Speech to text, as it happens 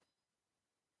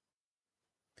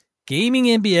Gaming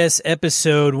NBS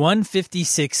episode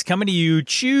 156 coming to you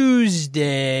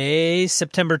Tuesday,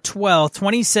 September 12th,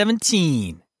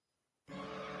 2017.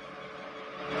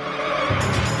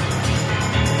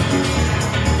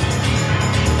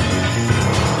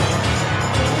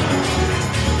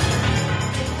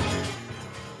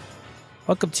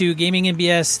 Welcome to Gaming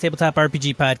NBS Tabletop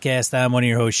RPG Podcast. I'm one of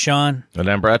your hosts, Sean. And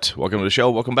I'm Brett. Welcome to the show.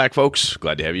 Welcome back, folks.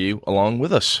 Glad to have you along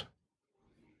with us.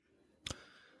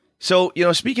 So,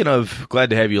 speaking of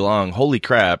glad to have you along, holy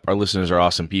crap, our listeners are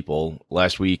awesome people.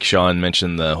 Last week, Sean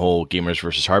mentioned the whole Gamers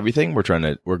versus Harvey thing.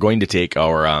 We're going to take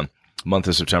our month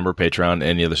of September Patreon,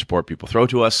 any other support people throw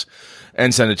to us,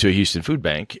 and send it to a Houston food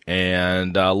bank.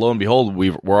 And lo and behold,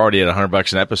 we're already at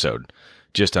 $100 an episode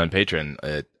just on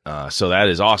Patreon. So that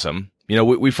is awesome.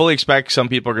 We fully expect some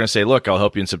people are going to say, look, I'll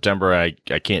help you in September. I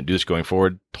can't do this going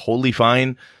forward. Totally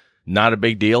fine. Not a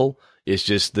big deal. It's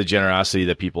just the generosity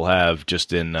that people have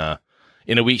just in a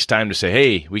week's time to say,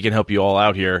 hey, we can help you all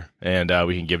out here, and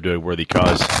we can give to a worthy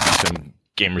cause. Some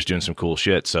gamers doing some cool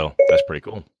shit, so that's pretty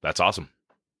cool. That's awesome.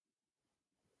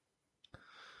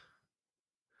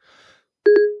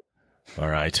 All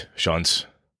right, Sean's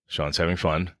having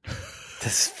fun.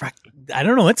 I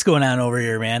don't know what's going on over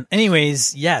here, man.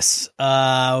 Anyways, yes,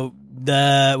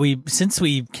 since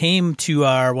we came to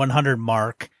our 100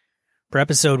 mark per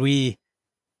episode,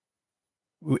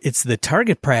 it's the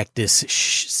target practice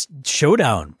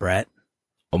showdown, Brett.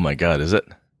 Oh my God, is it?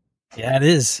 Yeah, it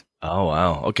is. Oh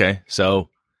wow. Okay, so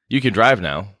you can drive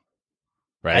now,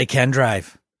 right? I can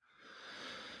drive.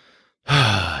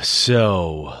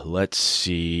 So let's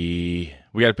see.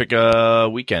 We got to pick a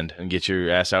weekend and get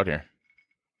your ass out here.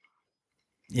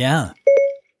 Yeah.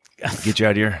 Get you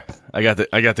out here. I got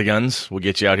the guns. We'll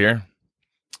get you out here,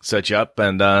 set you up,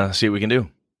 and see what we can do.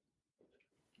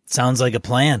 Sounds like a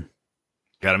plan.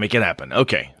 Got to make it happen.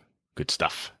 Okay. Good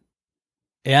stuff.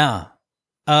 Yeah.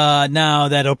 Now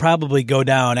that'll probably go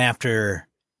down after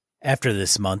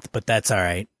this month, but that's all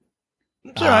right.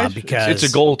 It's all right. Because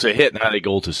it's a goal to hit, not a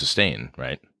goal to sustain,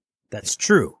 right? That's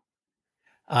true.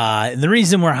 And the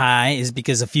reason we're high is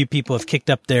because a few people have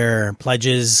kicked up their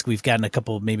pledges. We've gotten a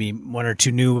couple, maybe one or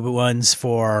two new ones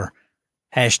for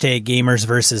hashtag Gamers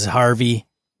versus Harvey,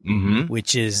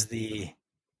 which is the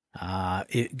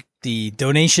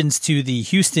donations to the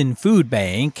Houston Food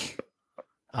Bank,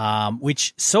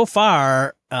 which so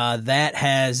far that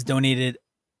has donated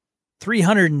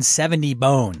 370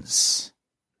 bones.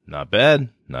 Not bad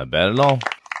at all.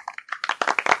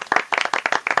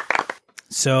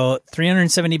 So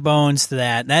 370 bones to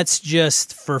that. That's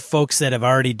just for folks that have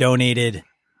already donated,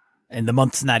 and the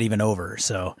month's not even over.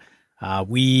 So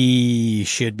we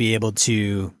should be able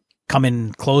to come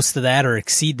in close to that or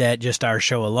exceed that just our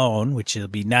show alone, which will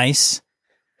be nice.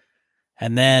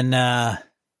 And then, I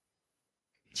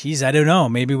don't know.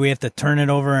 Maybe we have to turn it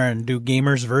over and do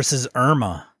Gamers versus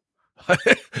Irma.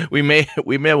 we may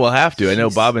well have to. I know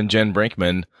Bob and Jen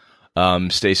Brinkman.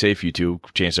 Stay safe, you two.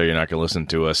 Chances are you're not going to listen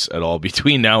to us at all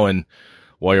between now and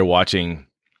while you're watching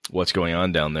what's going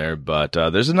on down there. But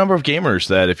there's a number of gamers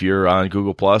that if you're on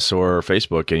Google Plus or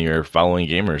Facebook and you're following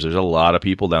gamers, there's a lot of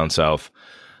people down south.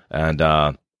 And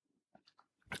I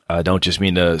don't just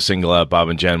mean to single out Bob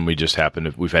and Jen. We've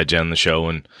had Jen on the show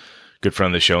and good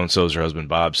friend of the show, and so is her husband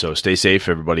Bob. So stay safe,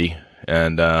 everybody,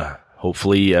 and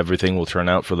hopefully everything will turn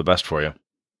out for the best for you.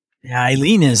 Yeah,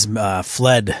 Eileen has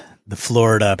fled the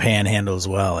Florida Panhandle as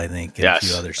well, I think. And yes. A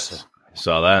few others. So.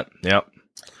 Saw that. Yep.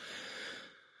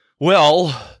 Well,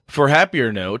 for a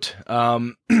happier note,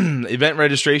 event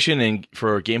registration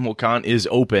for Gamehole Con is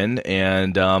open,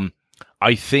 and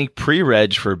I think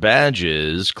pre-reg for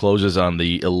badges closes on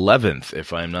the 11th,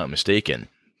 if I'm not mistaken.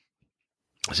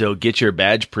 So get your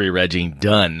badge pre-regging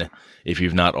done if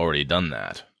you've not already done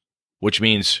that, which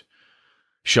means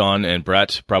Sean and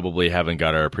Brett probably haven't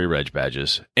got our pre-reg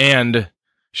badges. And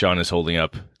Sean is holding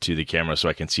up to the camera so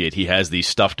I can see it. He has the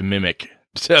stuffed Mimic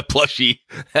plushie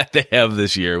that they have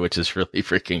this year, which is really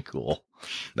freaking cool.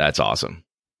 That's awesome.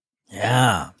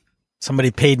 Yeah.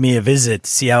 Somebody paid me a visit to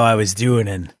see how I was doing,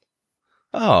 and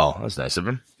oh, that's nice of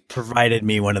him. Provided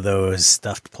me one of those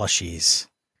stuffed plushies.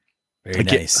 Very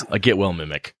nice. A get well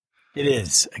Mimic. It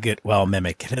is a get well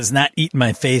Mimic. It has not eaten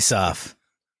my face off.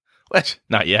 What?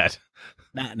 Not yet.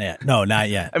 Not yet. No, not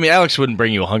yet. I mean, Alex wouldn't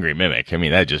bring you a hungry Mimic. I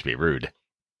mean, that'd just be rude.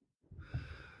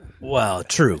 Well,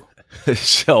 true.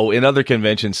 So in other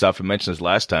convention stuff, I mentioned this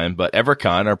last time, but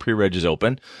EverCon, our pre-reg is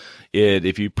open.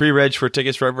 If you pre-reg for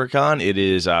tickets for EverCon, it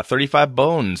is 35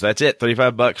 bones. That's it.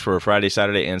 $35 for a Friday,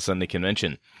 Saturday, and Sunday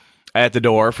convention. At the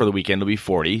door for the weekend will be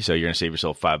 40, so you're going to save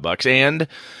yourself $5. And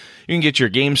you can get your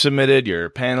game submitted, your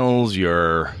panels,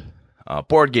 your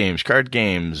board games, card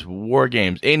games, war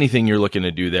games, anything you're looking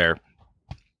to do there,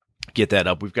 get that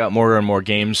up. We've got more and more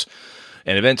games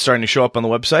and events starting to show up on the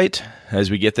website as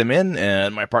we get them in,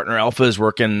 and my partner Alpha is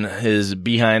working his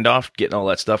behind off, getting all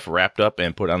that stuff wrapped up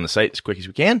and put on the site as quick as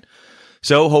we can.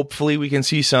 So hopefully we can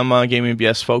see some Gaming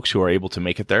BS folks who are able to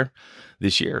make it there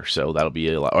this year. So that'll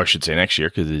be a lot, or I should say next year,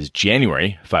 because it is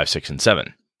January 5, 6, and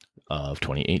 7 of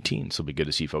 2018. So it'll be good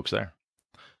to see folks there.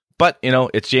 But, you know,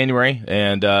 it's January,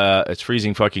 and it's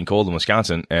freezing fucking cold in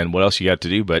Wisconsin, and what else you got to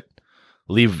do but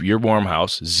leave your warm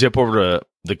house, zip over to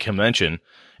the convention,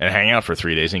 and hang out for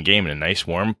 3 days and game in a nice,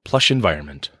 warm, plush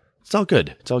environment. It's all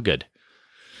good. It's all good.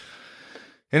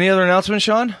 Any other announcements,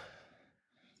 Sean?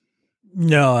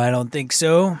 No, I don't think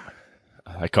so.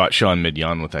 I caught Sean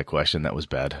mid-yawn with that question. That was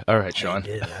bad. All right, Sean.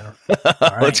 All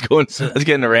right. Let's get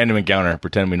in a random encounter.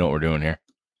 Pretend we know what we're doing here.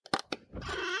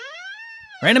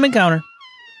 Random encounter.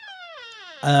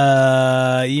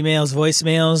 Emails,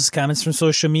 voicemails, comments from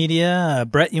social media.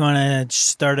 Brett, you want to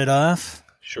start it off?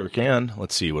 Sure can.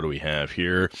 Let's see. What do we have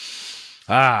here?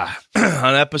 On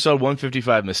episode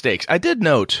 155, Mistakes. I did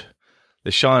note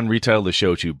that Sean retitled the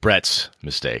show to Brett's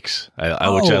Mistakes,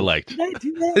 which I liked. Did I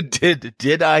do that?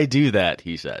 Did I do that,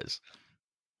 he says.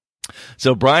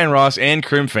 So Brian Ross and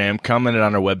CrimFam commented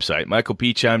on our website. Michael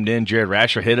P. chimed in. Jared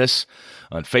Rasher hit us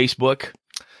on Facebook.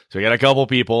 So we got a couple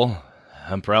people.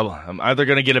 I'm either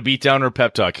going to get a beatdown or a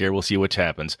pep talk here. We'll see what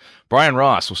happens. Brian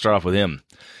Ross, we'll start off with him.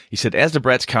 He said, as to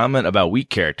Brett's comment about weak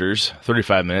characters,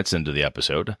 35 minutes into the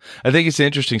episode, I think it's an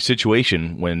interesting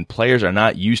situation when players are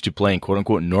not used to playing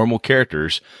quote-unquote normal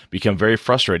characters, become very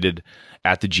frustrated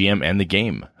at the GM and the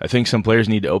game. I think some players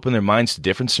need to open their minds to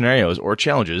different scenarios or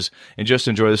challenges and just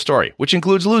enjoy the story, which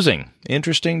includes losing.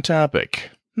 Interesting topic.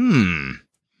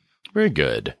 Very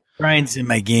good. Brian's in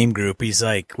my game group. He's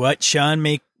like, what?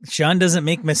 Sean doesn't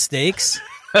make mistakes?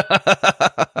 I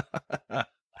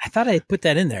thought I put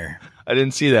that in there. I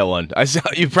didn't see that one. I saw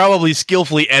you probably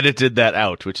skillfully edited that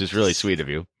out, which is really sweet of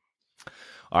you.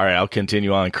 All right, I'll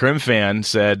continue on. CrimFan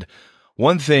said,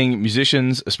 one thing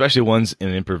musicians, especially ones in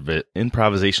an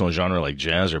improvisational genre like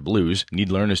jazz or blues, need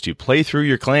to learn is to play through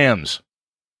your clams.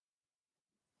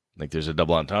 I think there's a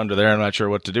double entendre there. I'm not sure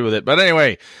what to do with it. But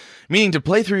anyway, meaning to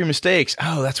play through your mistakes.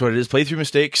 Oh, that's what it is. Play through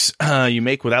mistakes you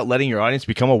make without letting your audience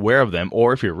become aware of them,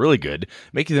 or if you're really good,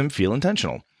 making them feel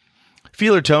intentional.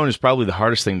 Feel or tone is probably the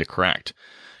hardest thing to crack.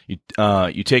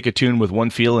 You take a tune with one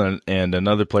feel and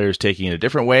another player is taking it a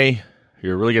different way,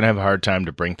 you're really going to have a hard time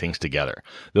to bring things together.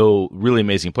 Though really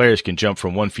amazing players can jump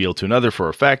from one feel to another for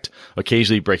effect,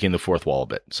 occasionally breaking the fourth wall a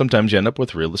bit. Sometimes you end up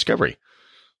with real discovery.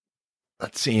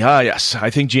 Let's see. Yes,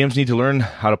 I think GMs need to learn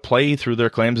how to play through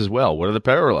their claims as well. What are the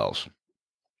parallels?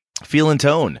 Feel and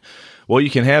tone. Well,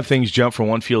 you can have things jump from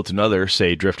one feel to another,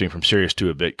 say drifting from serious to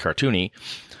a bit cartoony.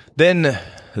 Then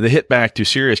the hit back to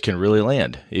serious can really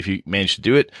land. If you manage to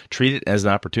do it, treat it as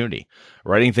an opportunity.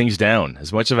 Writing things down.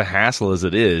 As much of a hassle as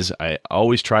it is, I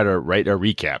always try to write a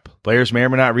recap. Players may or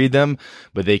may not read them,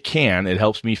 but they can. It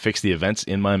helps me fix the events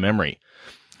in my memory.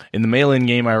 In the mail-in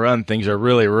game I run, things are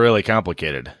really, really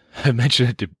complicated. I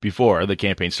mentioned it before. The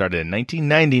campaign started in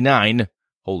 1999.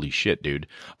 Holy shit, dude.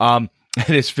 And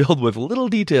it's filled with little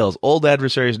details, old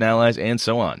adversaries and allies, and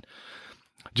so on.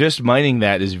 Just mining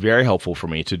that is very helpful for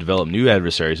me to develop new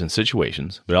adversaries and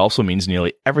situations, but it also means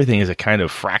nearly everything is a kind of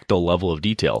fractal level of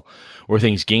detail, where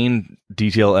things gain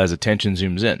detail as attention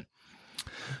zooms in.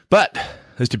 But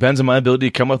this depends on my ability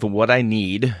to come up with what I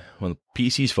need when the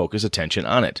PCs focus attention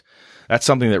on it. That's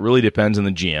something that really depends on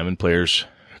the GM and players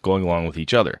going along with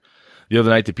each other. The other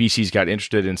night, the PCs got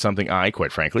interested in something I,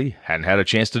 quite frankly, hadn't had a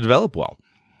chance to develop well.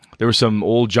 There were some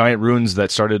old giant runes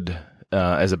that started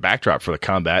as a backdrop for the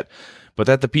combat, but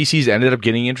that the PCs ended up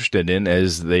getting interested in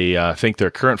as they think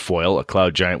their current foil, a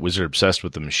cloud giant wizard obsessed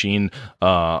with the machine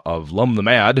of Lum the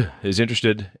Mad, is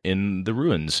interested in the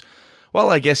ruins. Well,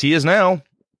 I guess he is now.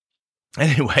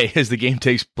 Anyway, as the game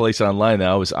takes place online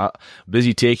now, I was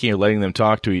busy talking or letting them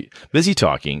talk to each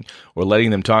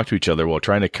other while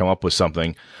trying to come up with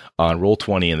something on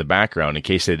Roll20 in the background in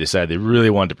case they decide they really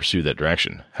wanted to pursue that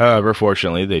direction. However,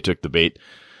 fortunately, they took the bait,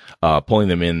 pulling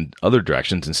them in other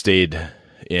directions and stayed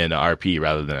in RP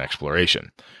rather than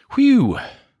exploration. Whew.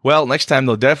 Well, next time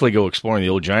they'll definitely go exploring the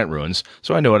old giant ruins,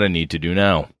 so I know what I need to do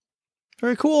now.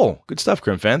 Very cool. Good stuff,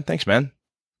 CrimFan. Thanks, man.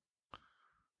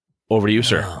 Over to you,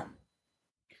 sir.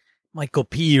 Michael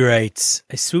P. writes,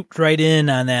 I swooped right in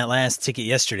on that last ticket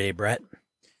yesterday, Brett.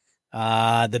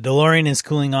 The DeLorean is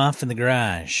cooling off in the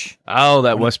garage. Oh,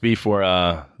 that must be for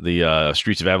the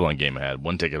Streets of Avalon game I had.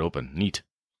 One ticket open. Neat.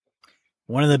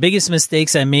 One of the biggest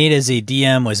mistakes I made as a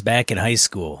DM was back in high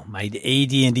school. My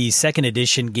AD&D 2nd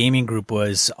edition gaming group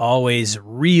was always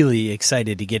really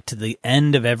excited to get to the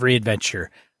end of every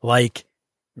adventure. Like,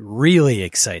 really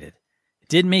excited. It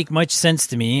didn't make much sense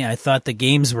to me. I thought the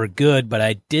games were good, but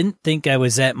I didn't think I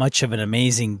was that much of an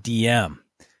amazing DM.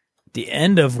 At the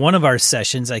end of one of our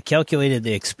sessions, I calculated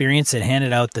the experience and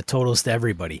handed out the totals to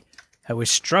everybody. I was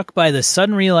struck by the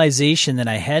sudden realization that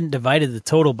I hadn't divided the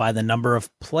total by the number of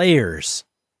players.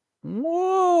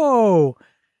 Whoa!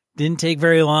 Didn't take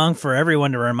very long for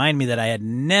everyone to remind me that I had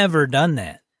never done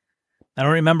that. I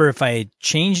don't remember if I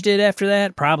changed it after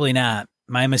that. Probably not.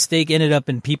 My mistake ended up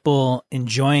in people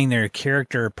enjoying their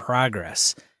character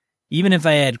progress. Even if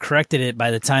I had corrected it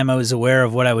by the time I was aware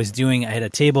of what I was doing, I had a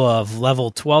table of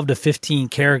level 12 to 15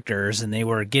 characters, and they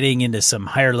were getting into some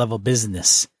higher level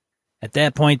business. At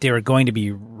that point, they were going to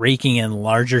be raking in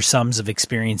larger sums of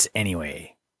experience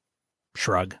anyway.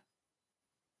 Shrug.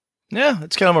 Yeah,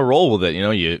 it's kind of a roll with it. You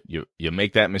know, you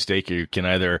make that mistake. You can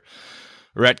either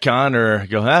retcon or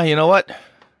go, you know what?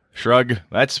 Shrug.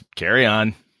 Let's carry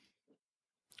on.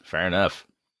 Fair enough.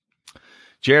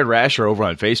 Jared Rasher over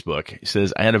on Facebook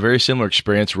says, I had a very similar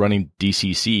experience running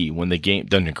DCC when the game,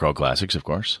 Dungeon Crawl Classics, of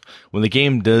course, when the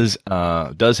game does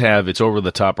have its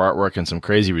over-the-top artwork and some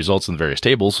crazy results in the various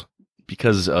tables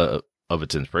because of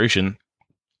its inspiration.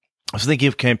 I was thinking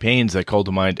of campaigns that called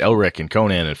to mind Elric and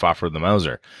Conan and Fafhrd the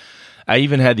Mouser. I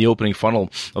even had the opening funnel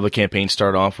of the campaign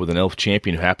start off with an elf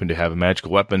champion who happened to have a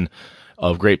magical weapon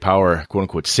of great power,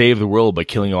 quote-unquote, save the world by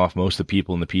killing off most of the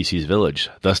people in the PC's village,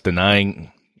 thus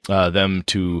denying them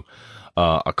to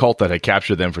a cult that had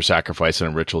captured them for sacrifice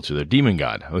and a ritual to their demon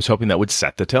god. I was hoping that would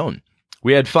set the tone.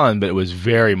 We had fun, but it was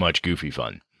very much goofy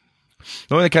fun.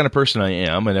 Knowing the kind of person I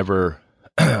am,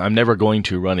 I'm never going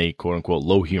to run a quote-unquote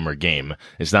low humor game.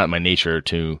 It's not my nature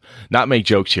to not make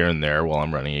jokes here and there while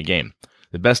I'm running a game.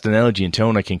 The best analogy and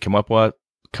tone I can come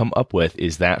up with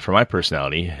is that for my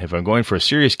personality, if I'm going for a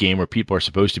serious game where people are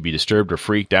supposed to be disturbed or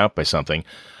freaked out by something,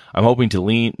 I'm hoping to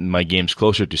lean my games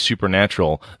closer to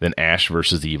Supernatural than Ash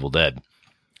versus the Evil Dead.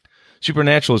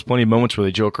 Supernatural has plenty of moments where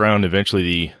they joke around and eventually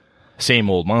the same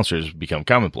old monsters become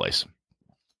commonplace.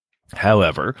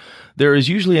 However, there is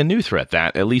usually a new threat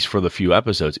that, at least for the few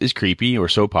episodes, is creepy or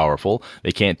so powerful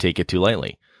they can't take it too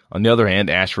lightly. On the other hand,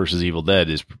 Ash vs. Evil Dead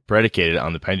is predicated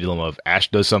on the pendulum of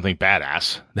Ash does something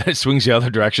badass, then it swings the other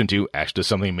direction to Ash does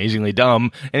something amazingly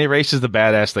dumb, and erases the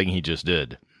badass thing he just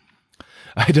did.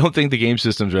 I don't think the game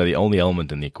systems are the only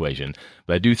element in the equation,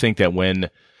 but I do think that when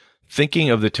thinking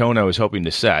of the tone I was hoping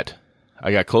to set,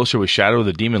 I got closer with Shadow of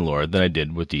the Demon Lord than I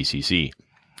did with DCC.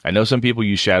 I know some people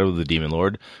use Shadow of the Demon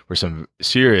Lord for some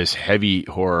serious heavy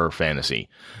horror fantasy.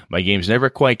 My games never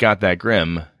quite got that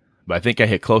grim, but I think I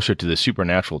hit closer to the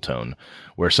supernatural tone,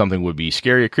 where something would be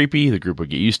scary or creepy, the group would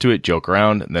get used to it, joke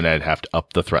around, and then I'd have to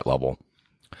up the threat level.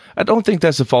 I don't think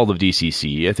that's the fault of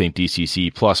DCC. I think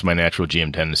DCC plus my natural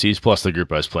GM tendencies plus the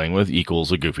group I was playing with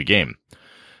equals a goofy game.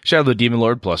 Shadow of the Demon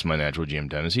Lord plus my natural GM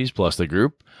tendencies plus the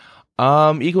group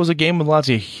equals a game with lots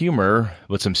of humor,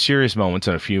 but some serious moments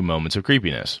and a few moments of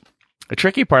creepiness. A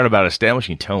tricky part about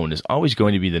establishing tone is always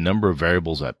going to be the number of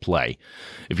variables at play.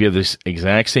 If you have this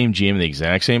exact same GM and the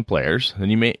exact same players,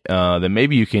 then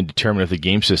maybe you can determine if the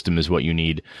game system is what you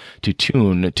need to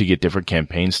tune to get different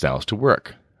campaign styles to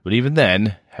work. But even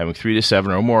then, having 3 to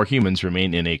 7 or more humans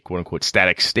remain in a quote-unquote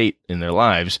static state in their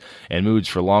lives and moods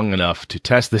for long enough to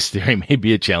test this theory may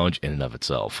be a challenge in and of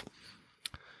itself.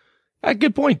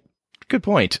 Good point. Good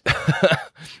point.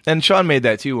 And Sean made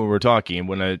that too when we were talking.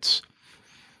 When it's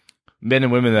men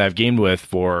and women that I've gamed with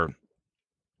for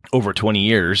over 20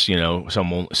 years, you know,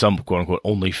 some quote-unquote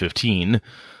only 15.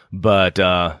 But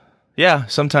yeah,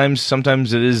 sometimes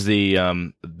it is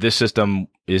this system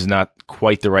is not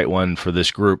quite the right one for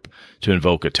this group to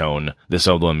invoke a tone. This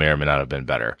other one may or may not have been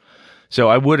better. So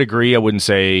I would agree. I wouldn't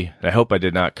say, I hope I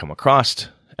did not come across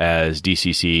as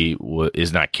DCC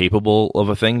is not capable of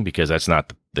a thing, because that's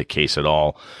not the case at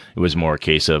all. It was more a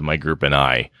case of my group and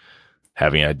I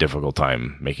having a difficult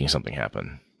time making something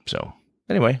happen. So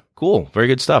anyway, cool. Very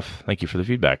good stuff. Thank you for the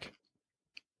feedback.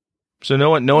 So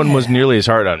no one was nearly as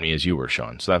hard on me as you were,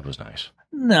 Sean. So that was nice.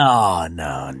 No.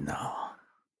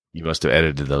 You must have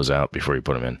edited those out before you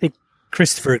put them in. I think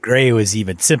Christopher Gray was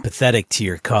even sympathetic to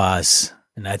your cause,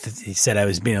 and he said I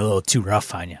was being a little too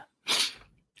rough on you.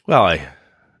 Well, I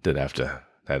did have to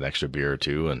have an extra beer or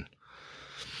two and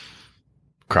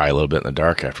cry a little bit in the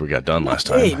dark after we got done last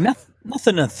time. Hey,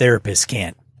 nothing a therapist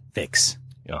can't fix.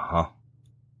 Uh-huh.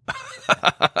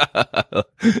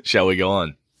 Shall we go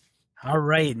on? All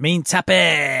right, main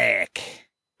topic.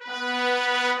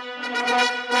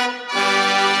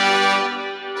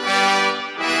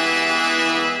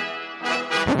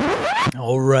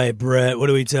 right, Brett, what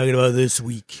are we talking about this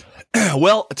week?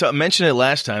 Well, to mention it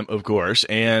last time, of course,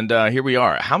 and here we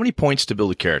are. How many points to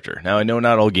build a character? Now, I know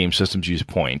not all game systems use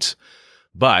points,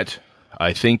 but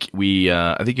I think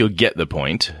you'll get the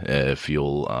point, if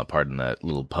you'll pardon that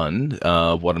little pun,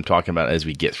 of what I'm talking about as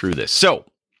we get through this. So,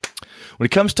 when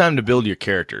it comes time to build your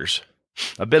characters,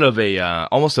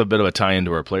 almost a bit of a tie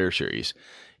into our player series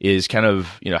is kind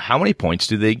of, how many points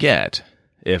do they get?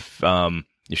 If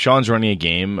Sean's running a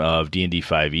game of D&D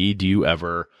 5e, do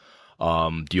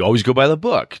you always go by the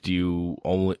book? Do you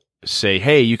only say,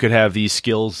 hey, you could have these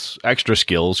skills, extra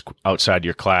skills outside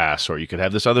your class, or you could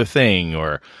have this other thing,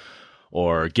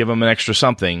 or give them an extra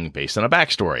something based on a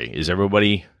backstory? Is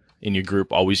everybody in your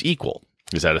group always equal?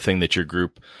 Is that a thing that your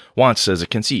group wants as a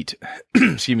conceit?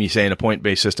 Excuse me, saying a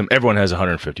point-based system, everyone has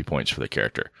 150 points for the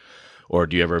character. Or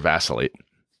do you ever vacillate?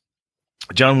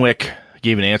 John Wick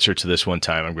gave an answer to this one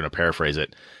time. I'm going to paraphrase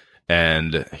it.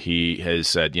 And he has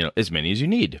said, as many as you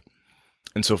need.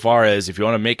 And so far as if you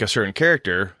want to make a certain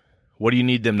character, what do you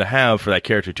need them to have for that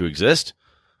character to exist?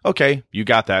 Okay, you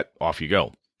got that. Off you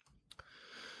go.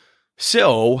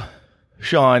 So,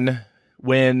 Sean,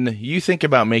 when you think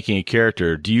about making a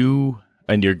character, do you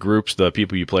and your groups, the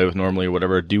people you play with normally or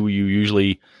whatever, do you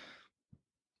usually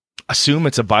assume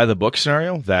it's a by the book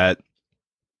scenario that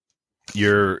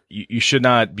you should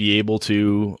not be able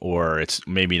to, or it's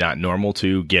maybe not normal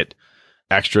to get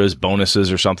extras,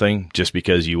 bonuses, or something just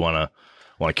because you want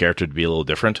a character to be a little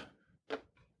different?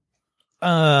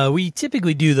 We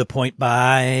typically do the point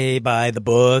by the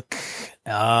book.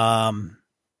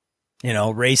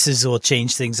 Races will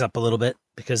change things up a little bit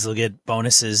because they'll get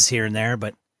bonuses here and there,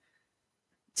 but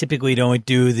typically don't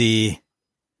do the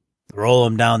roll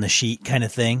them down the sheet kind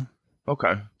of thing.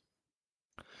 Okay.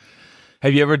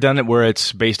 Have you ever done it where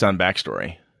it's based on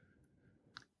backstory?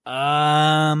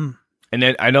 And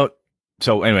then I don't.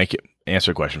 So anyway,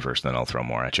 answer a question first, then I'll throw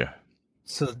more at you.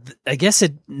 So I guess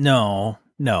no.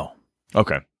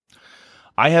 Okay.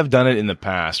 I have done it in the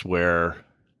past where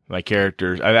my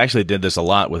characters, I actually did this a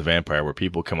lot with Vampire, where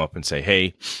people come up and say,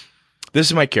 hey, this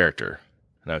is my character.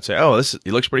 And I would say, oh,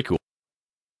 he looks pretty cool.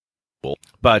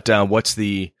 But what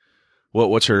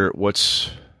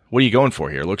are you going for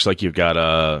here? It looks like you've got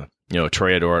a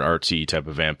Toreador, an artsy type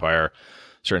of vampire,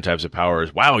 certain types of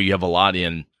powers. Wow, you have a lot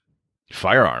in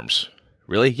firearms.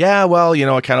 Really? Yeah, well,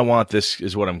 I kind of want this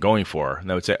is what I'm going for.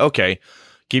 And I would say, okay,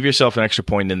 give yourself an extra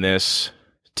point in this,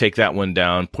 take that one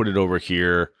down, put it over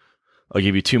here. I'll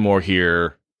give you 2 more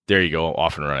here. There you go,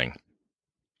 off and running.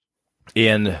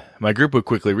 And my group would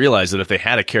quickly realize that if they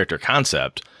had a character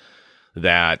concept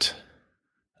that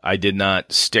I did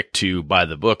not stick to by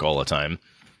the book all the time,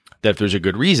 that if there's a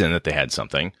good reason that they had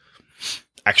something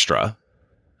extra,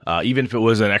 even if it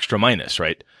was an extra minus,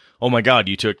 right? Oh my God,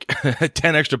 you took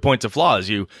 10 extra points of flaws.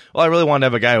 I really want to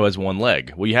have a guy who has 1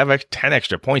 leg. Well, you have 10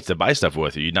 extra points to buy stuff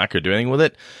with. Are you not going to do anything with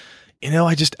it?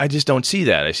 I just don't see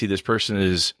that. I see this person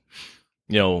is,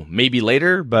 maybe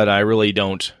later, but I really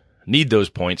don't need those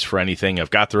points for anything.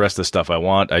 I've got the rest of the stuff I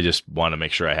want. I just want to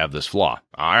make sure I have this flaw.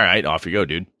 All right, off you go,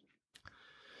 dude.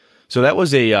 So that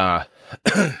was a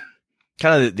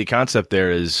kind of the concept there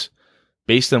is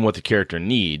based on what the character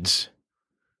needs.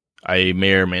 I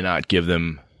may or may not give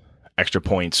them extra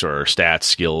points or stats,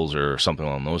 skills, or something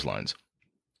along those lines.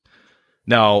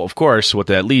 Now, of course, what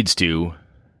that leads to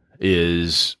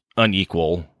is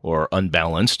unequal or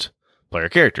unbalanced player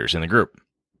characters in the group.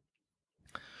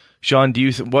 Sean,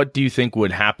 what do you think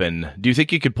would happen? Do you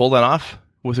think you could pull that off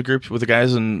with a group, with the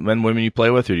guys and men and women you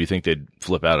play with, or do you think they'd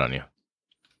flip out on you?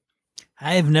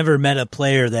 I have never met a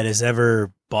player that has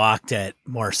ever balked at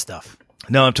more stuff.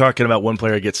 No, I'm talking about one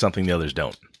player gets something the others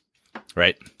don't,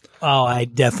 right? Oh, I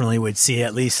definitely would see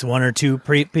at least 1 or 2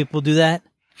 people do that.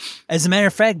 As a matter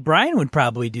of fact, Brian would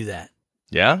probably do that.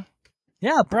 Yeah?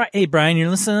 Yeah. Hey, Brian, you're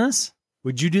listening to this?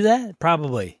 Would you do that?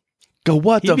 Probably. Go,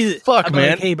 what the fuck,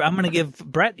 man? Hey, I'm going to give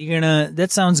Brett, that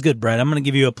sounds good, Brett. I'm going to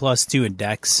give you a +2 in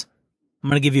Dex. I'm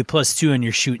going to give you a +2 in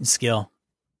your shooting skill.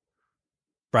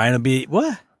 Brian will be,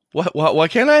 what? Why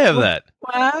can't I have that?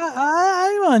 Well,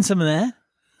 I want some of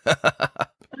that.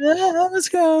 Let's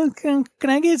go. Can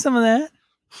I get some of that?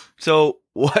 So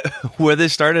where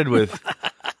this started with,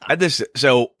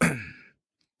 so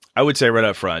I would say right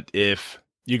up front, if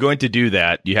you're going to do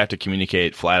that, you have to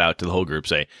communicate flat out to the whole group.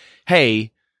 Say,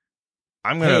 hey,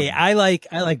 I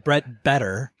like Brett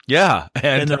better. Yeah,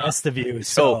 than the rest of you.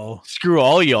 So screw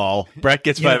all y'all. Brett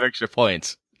gets 5 extra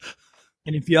points.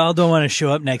 And if y'all don't want to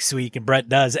show up next week and Brett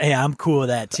does, hey, I'm cool with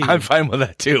that too. I'm fine with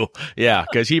that too. Yeah,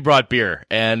 because he brought beer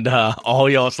and all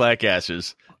y'all slack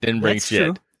asses didn't bring shit.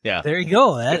 True. Yeah, there you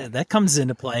go. That comes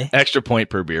into play. Extra point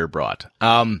per beer brought.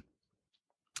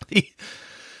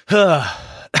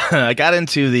 I got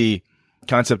into the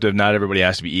concept of not everybody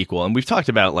has to be equal. And we've talked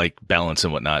about like balance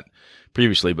and whatnot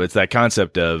previously, but it's that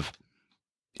concept of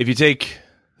if you take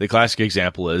the classic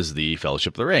example is the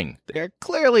Fellowship of the Ring, they're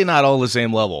clearly not all the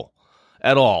same level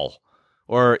at all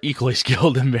or equally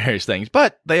skilled in various things,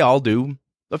 but they all do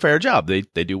a fair job. They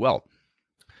do well.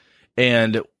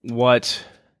 And what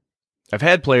I've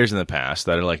had players in the past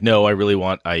that are like, no, I really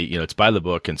want, it's by the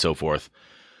book and so forth.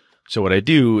 So what I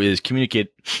do is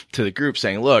communicate to the group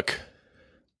saying, look,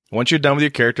 once you're done with your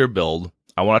character build,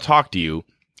 I want to talk to you.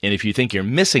 And if you think you're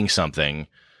missing something,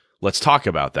 let's talk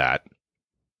about that.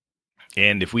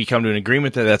 And if we come to an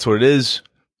agreement that that's what it is,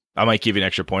 I might give you an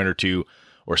extra point or two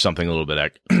or something a little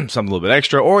bit, something a little bit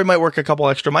extra, or we might work a couple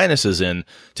extra minuses in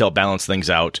to help balance things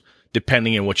out,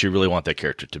 depending on what you really want that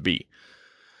character to be.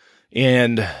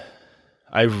 And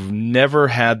I've never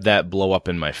had that blow up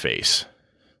in my face.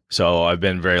 So I've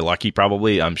been very lucky,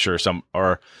 probably. I'm sure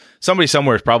somebody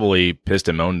somewhere is probably pissed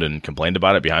and moaned and complained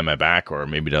about it behind my back, or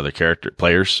maybe to other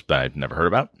players that I've never heard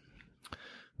about.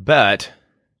 But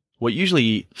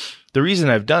the reason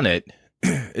I've done it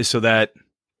is so that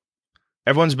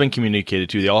everyone's been communicated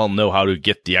to. They all know how to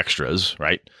get the extras,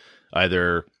 right?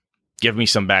 Either give me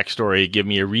some backstory, give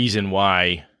me a reason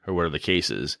why, or whatever the case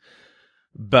is.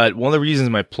 But one of the reasons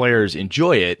my players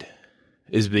enjoy it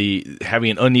is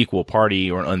having an unequal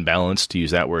party, or an unbalanced, to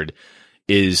use that word,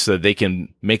 is so that they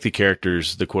can make the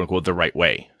characters the quote unquote the right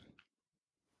way.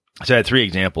 So I had 3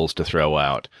 examples to throw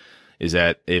out. Is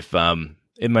that if in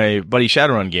my buddy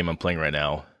Shadowrun game I'm playing right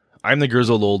now, I'm the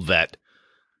grizzled old vet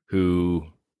who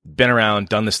been around,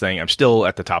 done this thing. I'm still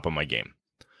at the top of my game.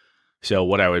 So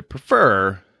what I would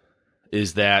prefer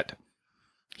is that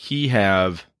he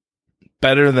have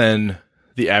better than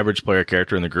the average player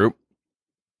character in the group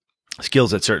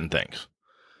skills at certain things.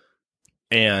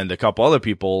 And a couple other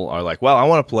people are like, well, I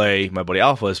want to play, my buddy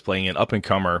Alpha is playing an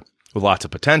up-and-comer with lots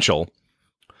of potential,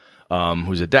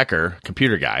 who's a Decker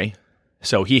computer guy.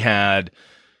 So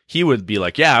he would be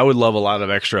like, yeah, I would love a lot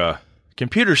of extra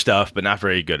computer stuff, but not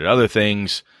very good at other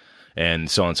things,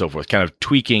 and so on and so forth, kind of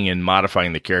tweaking and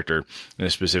modifying the character in a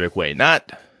specific way.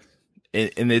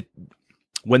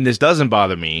 When this doesn't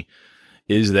bother me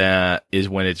is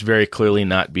when it's very clearly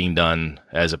not being done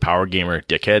as a power gamer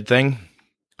dickhead thing.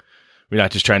 We're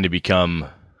not just trying to become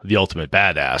the ultimate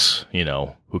badass,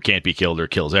 who can't be killed or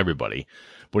kills everybody.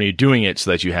 But when you're doing it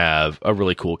so that you have a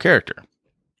really cool character.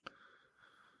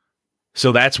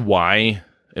 So that's why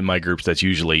in my groups that's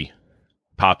usually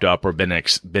popped up or been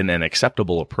an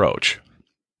acceptable approach.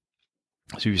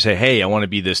 So if you say, hey, I want to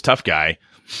be this tough guy,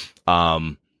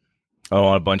 I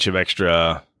want a bunch of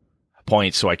extra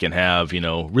points so I can have,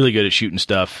 really good at shooting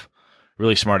stuff,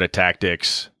 really smart at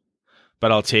tactics,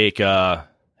 but I'll take, you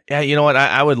know what?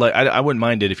 I wouldn't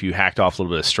mind it if you hacked off a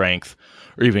little bit of strength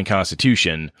or even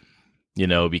constitution,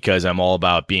 because I'm all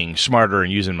about being smarter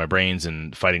and using my brains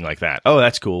and fighting like that. Oh,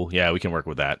 that's cool. Yeah, we can work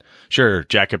with that. Sure.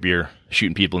 Jack up your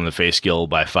shooting people in the face skill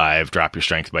by 5, drop your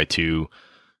strength by 2.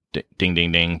 Ding,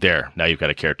 ding, ding. There. Now you've got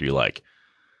a character you like.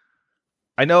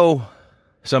 I know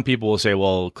some people will say,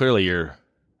 well, clearly you're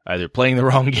either playing the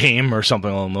wrong game or something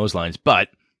along those lines, but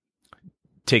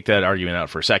take that argument out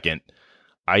for a second.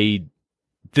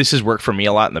 This has worked for me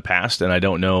a lot in the past, and I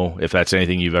don't know if that's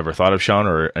anything you've ever thought of, Sean,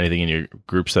 or anything in your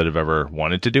groups that have ever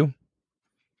wanted to do.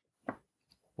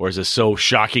 Or is this so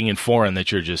shocking and foreign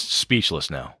that you're just speechless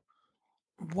now?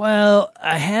 Well,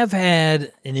 I have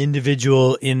had an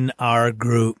individual in our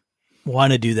group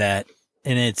want to do that,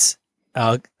 and it's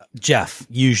Jeff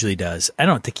usually does. I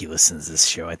don't think he listens to this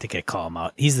show. I think I call him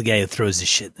out. He's the guy who throws his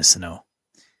shit in the snow.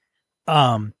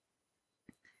 And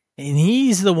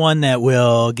he's the one that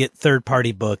will get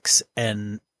third-party books,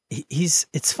 and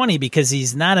it's funny because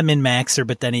he's not a min-maxer,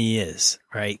 but then he is,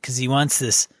 right? Because he wants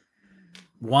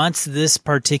this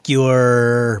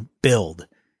particular build,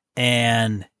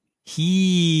 and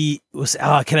he was,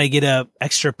 can I get a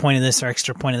extra point of this or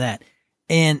extra point of that?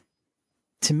 And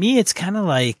to me, it's kind of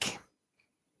like,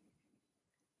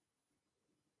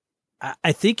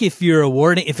 I think if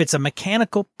it's a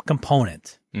mechanical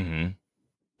component, mm-hmm.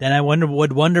 then I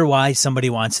would wonder why somebody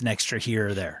wants an extra here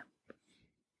or there.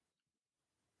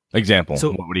 Example.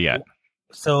 So, what do you got?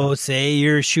 So say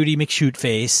you're Shooty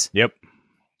McShootface. Yep.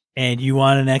 And you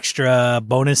want an extra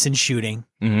bonus in shooting.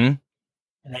 Mm-hmm.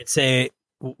 And I'd say,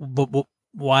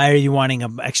 why are you wanting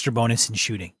an extra bonus in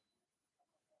shooting?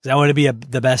 Because I want to be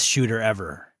the best shooter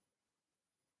ever.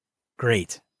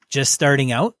 Great. Just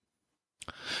starting out?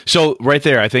 So right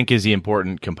there, I think is the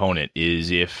important component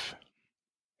is if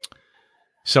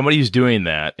somebody's doing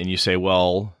that and you say,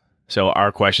 well, so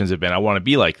our questions have been, I want to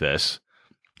be like this.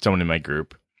 Someone in my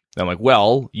group. I'm like,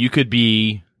 well, you could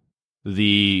be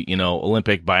the,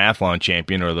 Olympic biathlon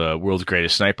champion or the world's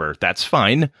greatest sniper. That's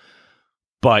fine.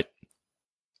 But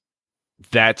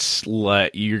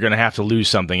you're going to have to lose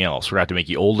something else. We're going to have to make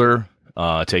you older,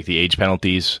 take the age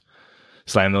penalties,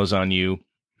 slam those on you,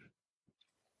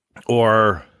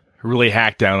 or really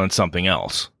hack down on something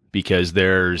else,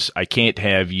 because I can't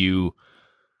have you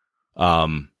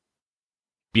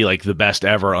be like the best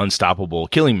ever unstoppable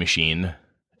killing machine.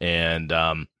 And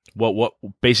what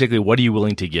are you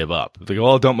willing to give up? They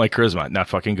go, dump my charisma. Not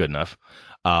fucking good enough.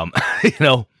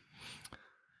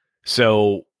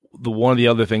 So one of the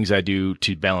other things I do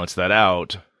to balance that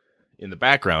out in the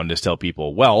background is tell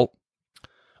people, well,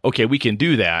 okay, we can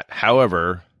do that.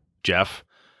 However, Jeff,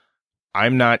 you're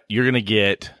going to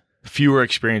get fewer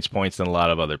experience points than a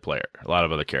lot of other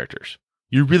characters.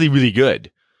 You're really, really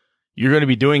good. You're going to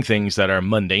be doing things that are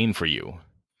mundane for you.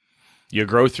 You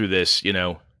grow through this,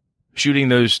 shooting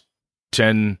those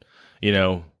 10,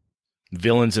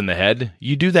 villains in the head.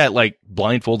 You do that like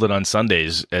blindfolded on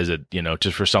Sundays as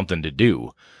just for something to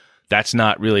do. That's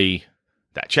not really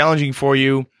that challenging for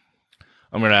you.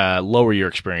 I'm going to lower your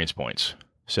experience points.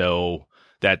 So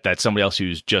that's somebody else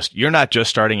you're not just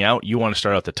starting out. You want to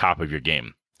start at the top of your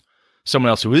game. Someone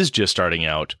else who is just starting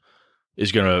out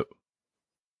is going to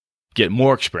get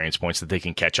more experience points that they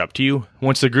can catch up to you.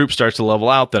 Once the group starts to level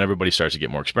out, then everybody starts to get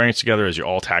more experience together as you're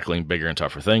all tackling bigger and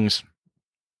tougher things.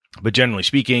 But generally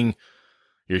speaking,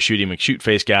 your shooty McShoot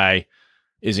face guy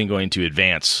isn't going to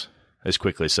advance as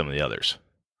quickly as some of the others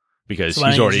because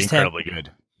he's already incredibly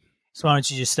good. So why don't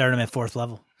you just start him at 4th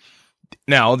level?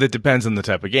 Now, that depends on the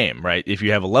type of game, right? If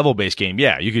you have a level-based game,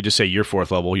 yeah, you could just say your 4th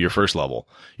level, your 1st level.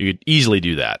 You could easily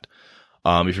do that.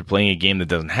 If you're playing a game that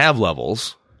doesn't have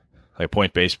levels, like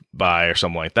point-based buy or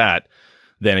something like that,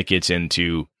 then it gets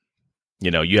into,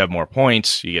 you have more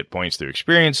points, you get points through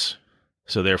experience,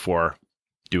 so therefore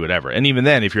do whatever. And even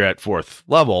then, if you're at 4th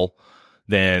level,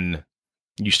 then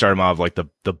you start them off like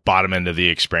the bottom end of the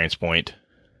experience point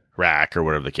rack or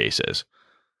whatever the case is.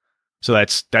 So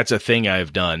that's a thing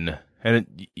I've done,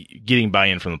 and getting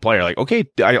buy-in from the player, like, okay,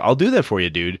 I'll do that for you,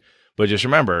 dude, but just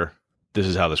remember, this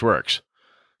is how this works.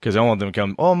 Because I don't want them to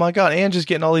come, oh my God, Anne's just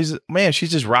getting all these, man,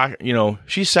 she's just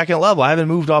she's 2nd level. I haven't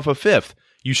moved off of 5th.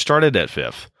 You started at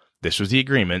 5th. This was the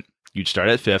agreement. You'd start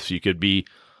at 5th, so you could be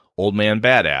old man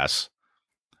badass.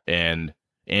 And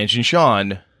Ange and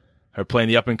Sean are playing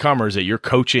the up-and-comers that you're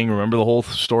coaching. Remember the whole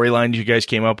storyline you guys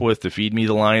came up with to feed me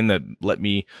the line that let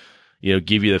me,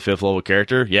 give you the 5th level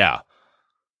character? Yeah.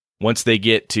 Once they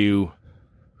get to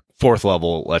 4th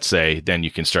level, let's say, then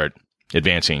you can start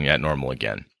advancing at normal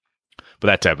again. But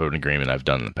that type of an agreement I've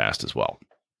done in the past as well.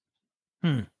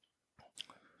 I'm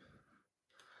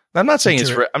not saying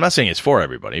it's for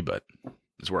everybody, but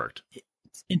it's worked.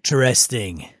 It's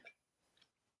interesting.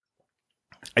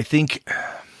 I think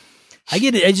I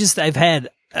get it. I've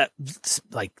had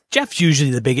like Jeff's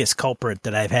usually the biggest culprit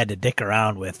that I've had to dick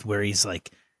around with, where he's like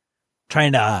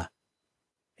trying to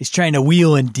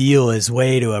wheel and deal his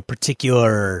way to a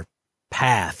particular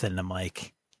path, and I'm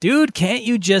like, dude, can't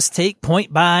you just take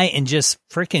point buy and just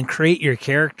freaking create your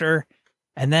character?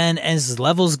 And then as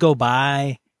levels go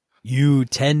by, you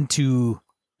tend to,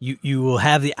 you will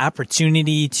have the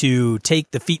opportunity to take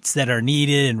the feats that are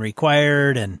needed and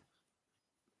required and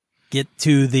get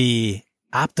to the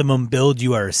optimum build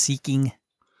you are seeking.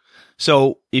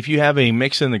 So if you have a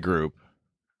mix in the group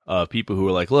of people who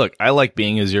are like, look, I like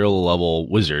being a 0 level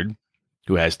wizard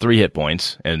who has 3 hit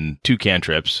points and 2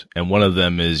 cantrips, and one of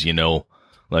them is,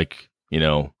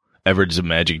 Everett's a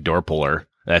magic door puller.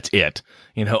 That's it.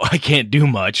 I can't do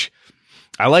much.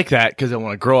 I like that because I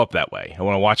want to grow up that way. I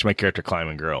want to watch my character climb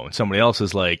and grow. And somebody else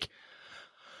is like,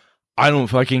 I don't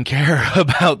fucking care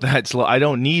about that. I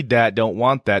don't need that. Don't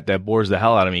want that. That bores the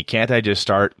hell out of me. Can't I just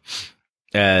start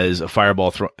as a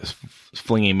fireball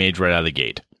flinging mage right out of the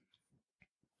gate?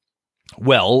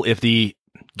 Well, if the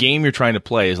game you're trying to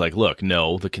play is like, look,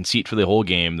 no, the conceit for the whole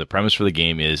game, the premise for the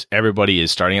game is everybody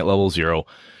is starting at level 0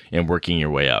 and working your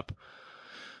way up.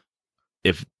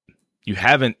 If you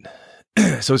haven't,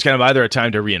 so it's kind of either a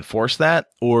time to reinforce that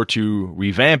or to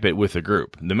revamp it with the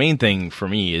group. The main thing for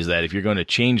me is that if you're going to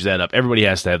change that up, everybody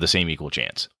has to have the same equal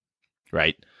chance,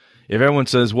 right? If everyone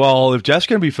says, well, if Jeff's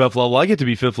going to be 5th level, I get to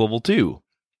be 5th level too.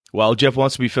 Well, Jeff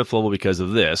wants to be 5th level because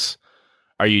of this.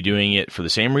 Are you doing it for the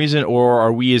same reason, or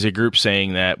are we as a group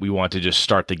saying that we want to just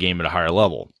start the game at a higher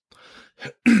level?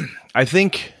 I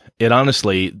think it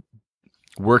honestly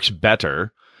works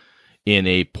better in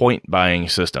a point buying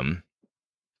system.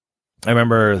 I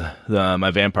remember my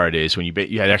vampire days when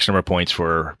you had X number of points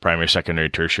for primary,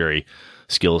 secondary, tertiary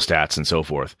skill stats and so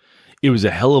forth. It was a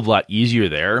hell of a lot easier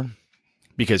there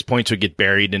because points would get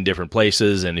buried in different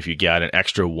places. And if you got an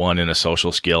extra 1 in a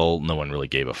social skill, no one really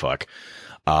gave a fuck.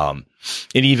 And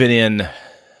even in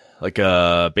like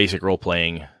a basic role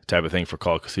playing type of thing for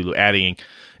Call of Cthulhu,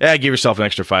 give yourself an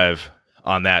extra 5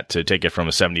 on that to take it from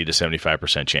a 70 to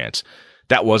 75% chance.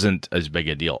 That wasn't as big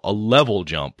a deal. A level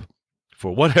jump,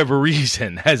 for whatever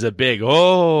reason, has a big,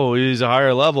 he's a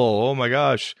higher level. Oh my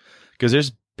gosh. Because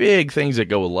there's big things that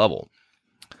go with level.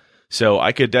 So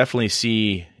I could definitely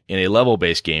see in a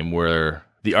level-based game where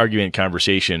the argument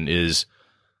conversation is,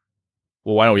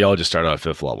 well, why don't we all just start out at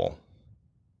 5th level?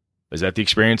 Is that the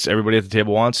experience everybody at the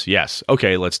table wants? Yes.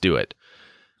 Okay, let's do it.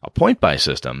 A point-buy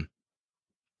system,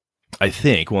 I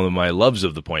think one of my loves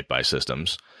of the point-buy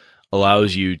systems,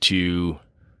 allows you to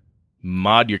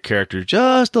mod your character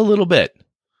just a little bit,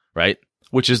 right?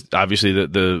 Which is obviously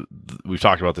the we've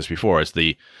talked about this before. It's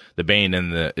the bane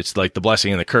and it's like the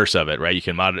blessing and the curse of it, right? You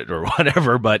can mod it or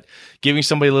whatever, but giving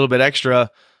somebody a little bit extra,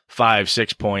 5,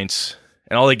 6 points,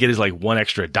 and all they get is like 1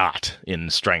 extra dot in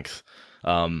strength.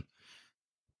 To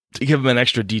give them an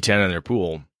extra D10 in their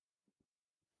pool,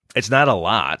 it's not a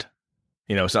lot.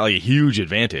 It's not like a huge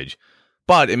advantage,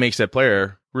 but it makes that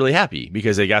player really happy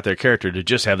because they got their character to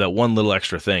just have that one little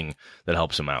extra thing that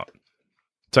helps them out.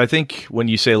 So I think when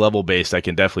you say level-based, I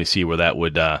can definitely see where that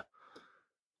would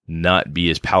not be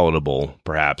as palatable,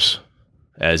 perhaps,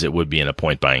 as it would be in a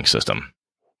point-buying system.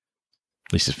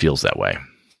 At least it feels that way.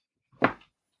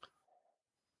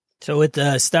 So with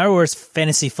the Star Wars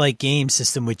Fantasy Flight game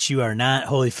system, which you are not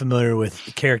wholly familiar with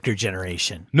character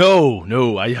generation.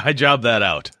 No, I jobbed that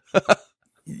out.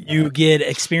 You get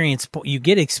experience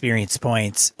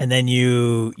points, and then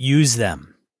you use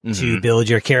them to build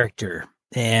your character.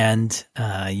 And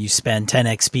you spend 10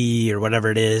 XP or whatever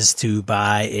it is to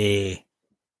buy a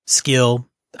skill,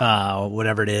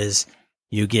 whatever it is.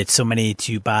 You get so many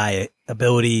to buy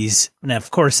abilities. And of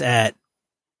course, at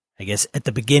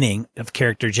the beginning of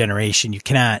character generation, you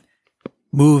cannot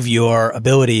move your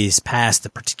abilities past a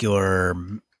particular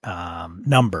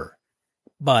number.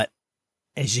 But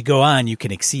as you go on, you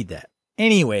can exceed that.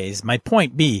 Anyways, my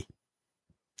point B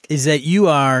is that you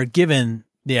are given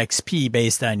the XP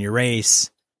based on your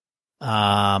race,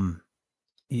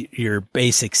 your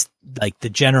basics, like the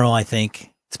general. I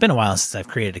think it's been a while since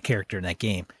I've created a character in that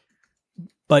game,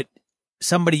 but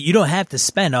you don't have to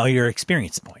spend all your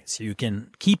experience points. You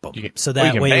can keep them. So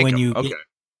that way when you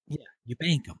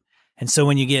bank them. And so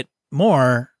when you get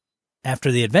more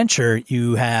after the adventure,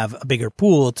 you have a bigger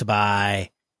pool to buy,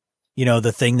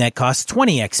 the thing that costs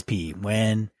 20 XP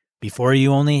when before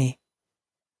you only,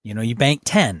 you bank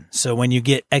 10. So when you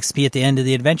get XP at the end of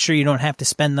the adventure, you don't have to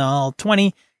spend all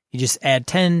 20. You just add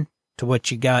 10 to what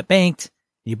you got banked.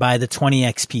 You buy the 20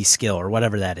 XP skill or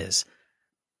whatever that is.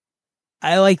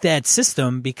 I like that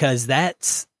system because I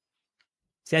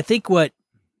think the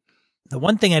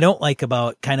one thing I don't like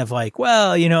about kind of like,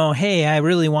 well, hey, I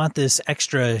really want this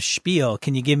extra spiel.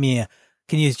 Can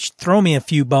you throw me a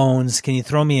few bones? Can you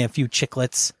throw me a few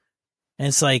chiclets? And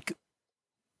it's like,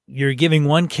 you're giving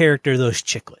one character those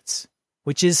chiclets,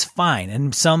 which is fine.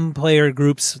 And some player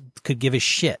groups could give a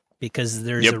shit because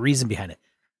there's a reason behind it.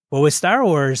 But with Star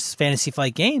Wars Fantasy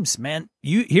Flight games, man,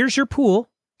 here's your pool.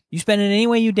 You spend it any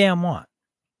way you damn want.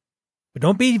 But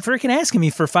don't be freaking asking me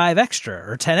for 5 extra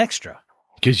or 10 extra.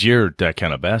 Because you're that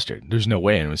kind of bastard. There's no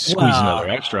way I'm going to squeeze another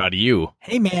extra out of you.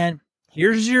 Hey, man,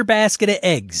 here's your basket of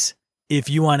eggs. If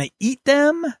you want to eat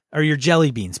them, or your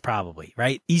jelly beans, probably,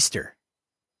 right? Easter.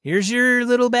 Here's your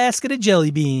little basket of jelly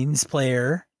beans,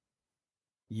 player.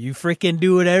 You freaking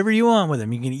do whatever you want with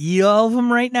them. You can eat all of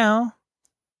them right now,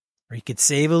 or you could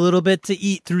save a little bit to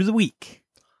eat through the week.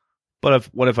 But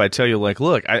what if I tell you, like,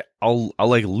 look, I'll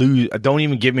like lose. Don't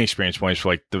even give me experience points for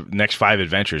like the next 5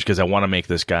 adventures because I want to make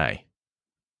this guy.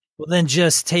 Well, then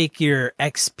just take your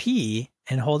XP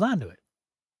and hold on to it.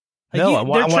 Like no, I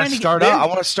want to start off. I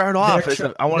want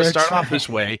to start off this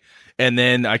way, and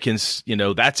then I can,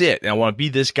 that's it. And I want to be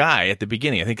this guy at the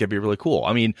beginning. I think that'd be really cool.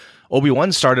 I mean,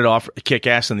 Obi-Wan started off kick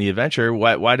ass in the adventure.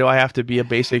 Why do I have to be a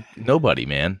basic nobody,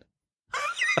 man?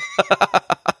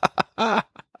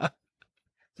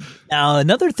 Now,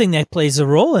 another thing that plays a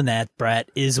role in that, Brett,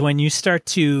 is when you start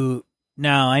to.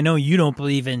 Now, I know you don't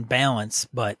believe in balance,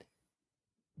 but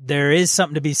there is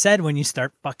something to be said when you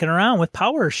start fucking around with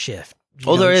power shift.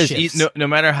 There is. No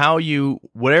matter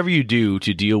whatever you do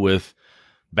to deal with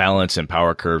balance and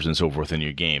power curves and so forth in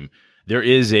your game,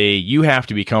 you have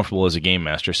to be comfortable as a game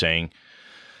master saying,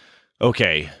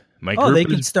 okay, my group they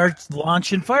can start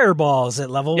launching fireballs at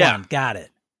level 1. Got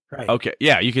it. Right. Okay.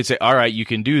 Yeah. You could say, all right, you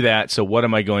can do that. So what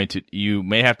am I going to, you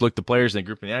may have to look the players in the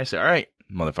group in the eye and say, all right,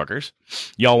 motherfuckers,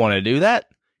 y'all want to do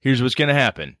that? Here's what's going to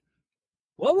happen.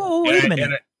 Whoa, wait a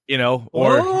minute. You know,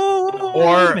 wait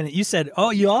a minute. You said,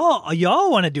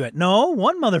 y'all want to do it. No,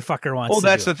 one motherfucker wants to do it.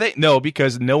 Well, that's the thing. No,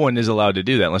 because no one is allowed to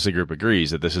do that unless the group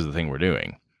agrees that this is the thing we're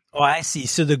doing. Oh, I see.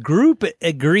 So the group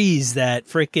agrees that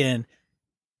frickin'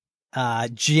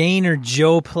 Jane or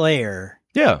Joe player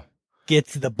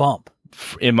gets the bump.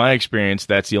 In my experience,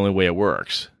 that's the only way it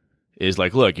works. Is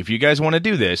like, look, if you guys want to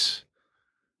do this,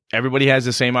 everybody has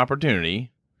the same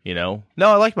opportunity. You know,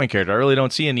 no, I like my character. I really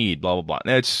don't see a need, blah, blah,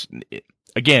 blah.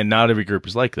 Again, not every group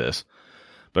is like this,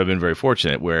 but I've been very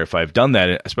fortunate where if I've done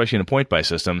that, especially in a point-buy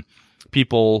system,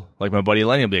 people like my buddy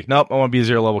Lenny will be like, nope, I want to be a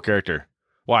zero-level character.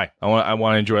 Why? I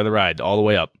want to enjoy the ride all the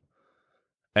way up.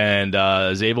 And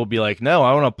Zabe will be like, no,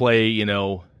 I want to play, you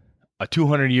know, a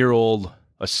 200-year-old,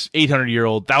 a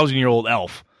 800-year-old, 1,000-year-old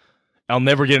elf. I'll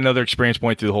never get another experience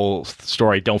point through the whole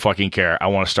story. Don't fucking care. I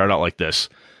want to start out like this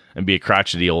and be a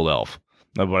crotchety old elf.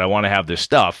 But I want to have this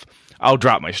stuff. I'll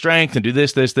drop my strength and do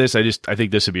this. I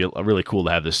think this would be really cool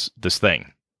to have this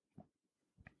thing.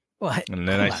 Well, and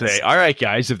then I say, all right,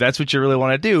 guys, if that's what you really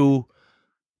want to do,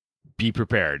 be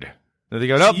prepared. And they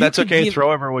go, nope, that's okay.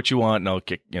 Throw over what you want, and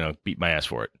I'll beat my ass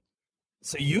for it.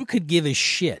 So you could give a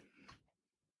shit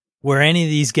where any of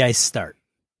these guys start.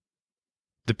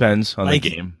 Depends on the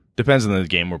game. Depends on the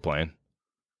game we're playing.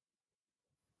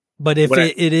 But if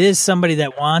it is somebody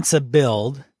that wants a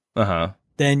build,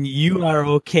 then you are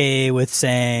okay with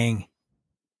saying,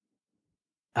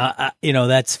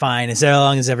 that's fine as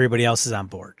long as everybody else is on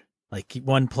board. Like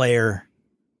one player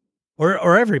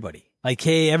or everybody. Like,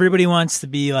 hey, everybody wants to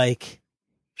be like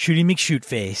Shooty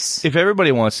McShootface. If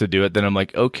everybody wants to do it, then I'm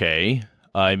like, okay.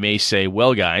 I may say,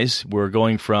 well, guys, we're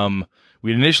going from,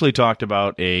 we initially talked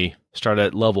about a start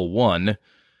at level 1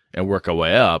 and work our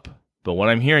way up. But what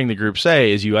I'm hearing the group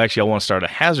say is you actually want to start a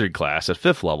hazard class at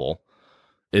 5th level.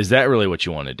 Is that really what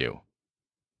you want to do?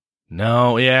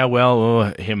 No, yeah,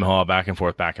 well, him and haw, back and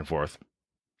forth, back and forth.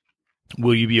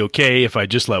 Will you be okay if I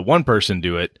just let one person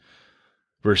do it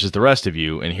versus the rest of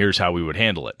you, and here's how we would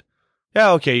handle it?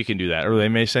 Yeah, okay, you can do that. Or they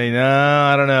may say, no,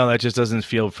 I don't know, that just doesn't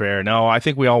feel fair. No, I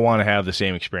think we all want to have the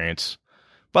same experience.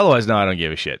 But otherwise, no, I don't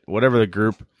give a shit. Whatever the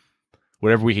group,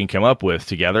 whatever we can come up with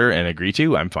together and agree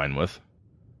to, I'm fine with.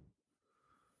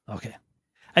 Okay.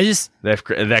 I just...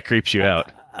 That creeps you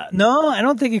out. No, I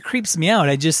don't think it creeps me out.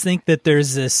 I just think that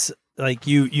there's this, like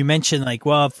you mentioned, like,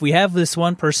 well, if we have this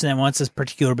one person that wants this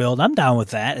particular build, I'm down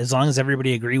with that as long as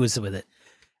everybody agrees with it.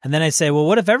 And then I say, well,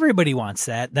 what if everybody wants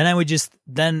that? Then I would just,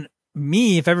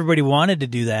 if everybody wanted to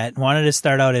do that, wanted to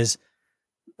start out as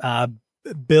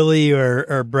Billy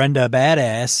or Brenda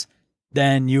Badass,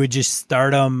 then you would just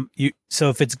start them. So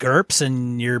if it's GURPS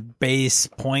and your base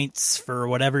points for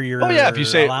whatever you're if you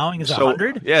say, allowing is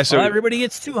 100, so everybody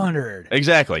gets 200.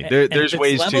 Exactly. There's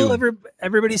ways level,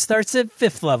 everybody starts at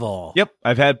 5th level. Yep.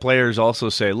 I've had players also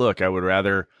say, look, I would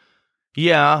rather,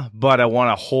 but I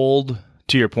want to hold,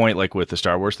 to your point, like with the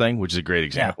Star Wars thing, which is a great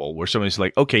example, where somebody's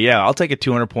like, okay, I'll take a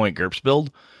 200-point GURPS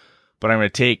build, but I'm going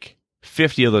to take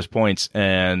 50 of those points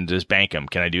and just bank them.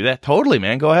 Can I do that? Totally,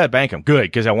 man. Go ahead, bank them. Good,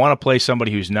 because I want to play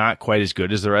somebody who's not quite as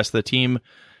good as the rest of the team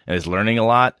and is learning a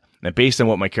lot. And based on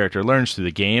what my character learns through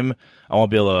the game, I want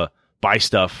to be able to buy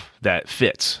stuff that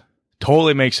fits.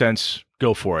 Totally makes sense.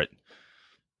 Go for it.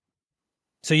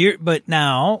 So but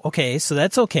now, okay, so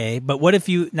that's okay. But what if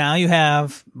you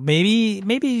have maybe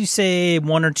you say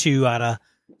 1 or 2 out of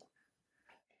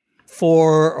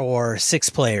 4 or 6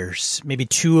 players. Maybe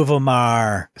 2 of them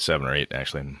are 7 or 8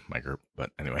 actually in my group,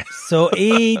 but anyway. So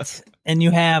 8, and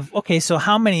you have, okay, so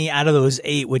how many out of those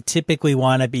 8 would typically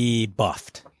want to be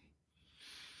buffed?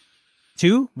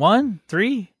 2, 1,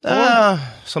 3, 4?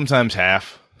 Sometimes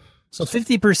half. So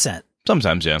 50%.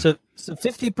 Sometimes, yeah. So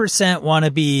 50% want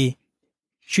to be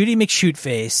Shooty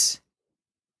McShootface,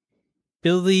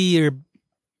 Billy or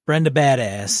Brenda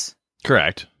Badass.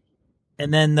 Correct.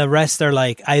 And then the rest are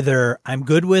like, either I'm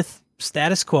good with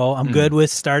status quo, I'm good with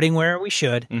starting where we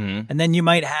should, and then you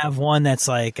might have one that's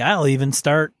like, I'll even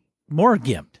start more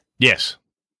gimped. Yes.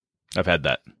 I've had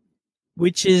that.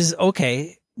 Which is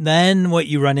okay. Then what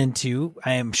you run into,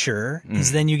 I am sure,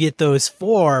 is then you get those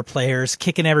 4 players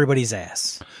kicking everybody's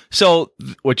ass. So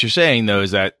what you're saying, though,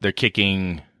 is that they're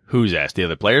kicking whose ass? The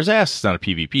other player's ass? It's not a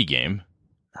PvP game.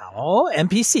 Oh,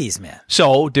 NPCs, man.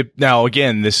 So now,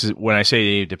 again, this is when I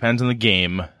say it depends on the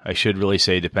game. I should really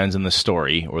say it depends on the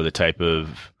story or the type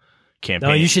of campaign.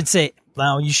 No,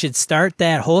 you should start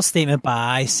that whole statement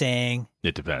by saying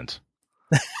it depends.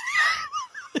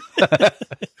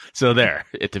 So there,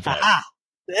 it depends.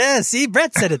 Yeah, see,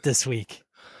 Brett said it this week.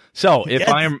 So if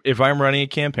I'm running a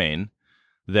campaign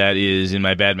that is in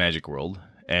my Bad Magic world,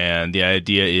 and the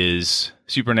idea is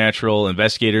supernatural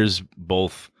investigators,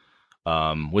 both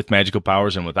with magical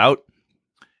powers and without.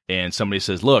 And somebody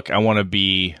says, look, I want to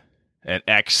be an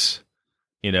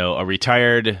a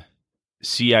retired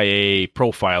CIA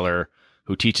profiler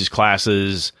who teaches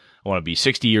classes. I want to be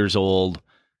 60 years old,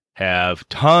 have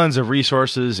tons of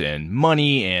resources and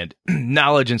money and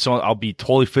knowledge and so on. I'll be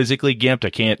totally physically gimped.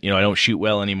 I can't, I don't shoot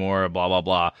well anymore, blah, blah,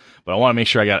 blah. But I want to make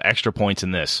sure I got extra points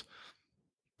in this.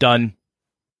 Done.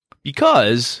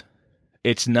 Because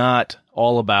it's not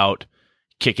all about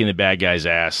kicking the bad guy's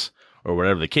ass or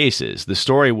whatever the case is. The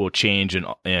story will change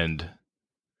and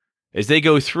as they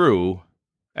go through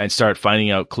and start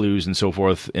finding out clues and so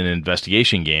forth in an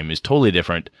investigation game is totally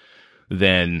different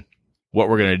than what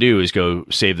we're going to do is go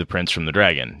save the prince from the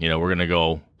dragon. We're going to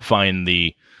go find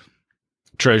the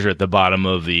treasure at the bottom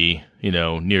of the,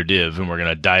 near div, and we're going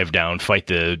to dive down, fight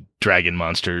the dragon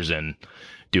monsters, and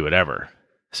do whatever.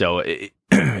 So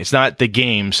it's not the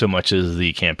game so much as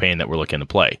the campaign that we're looking to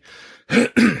play.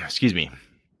 Excuse me.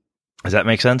 Does that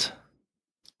make sense?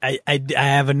 I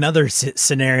have another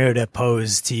scenario to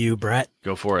pose to you, Brett.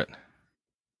 Go for it.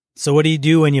 So what do you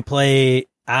do when you play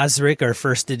Osric or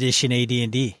first edition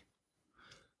AD&D?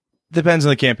 Depends on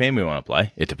the campaign we want to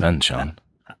play. It depends, Sean.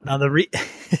 Now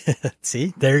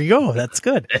see, there you go. That's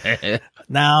good.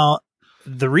 Now,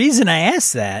 the reason I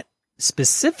asked that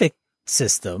specific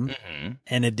system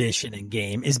and edition and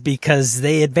game is because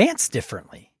they advance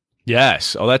differently.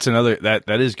 Yes. Oh, that's another,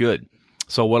 that is good.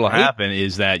 So what'll happen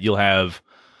is that you'll have,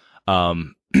 at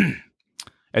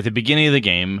the beginning of the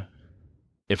game,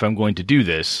 if I'm going to do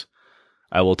this,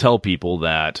 I will tell people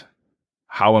that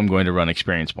how I'm going to run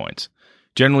experience points.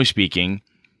 Generally speaking,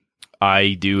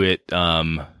 I do it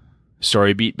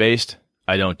story beat based.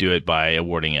 I don't do it by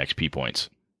awarding XP points.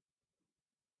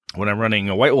 When I'm running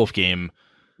a White Wolf game,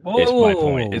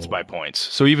 it's by points.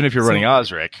 So even if you're running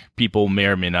Osric, people may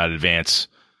or may not advance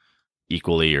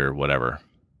equally or whatever.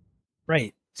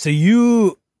 Right. So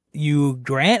you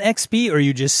grant XP, or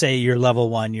you just say you're level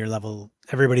 1,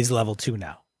 everybody's level 2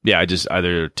 now. Yeah, I just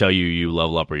either tell you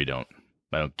level up or you don't.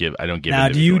 I don't give now,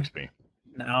 individual XP.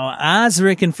 Now,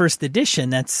 Osric in first edition,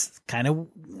 that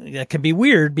can be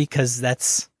weird because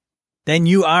then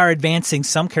you are advancing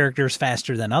some characters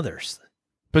faster than others.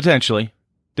 Potentially.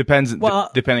 Depends,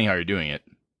 depending how you're doing it.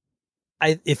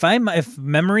 If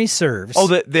memory serves. Oh,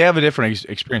 they have a different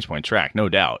experience point track, no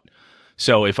doubt.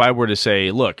 So if I were to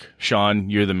say, look, Sean,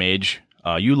 you're the mage,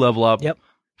 you level up. Yep.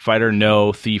 Fighter,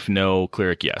 no. Thief, no.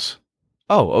 Cleric, yes.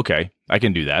 Oh, okay. I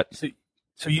can do that.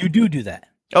 So you do that?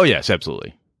 Oh, yes,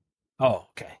 absolutely. Oh,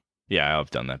 okay. Yeah, I've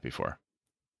done that before.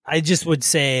 I just would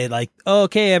say,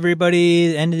 okay,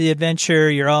 everybody, end of the adventure,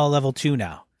 you're all level 2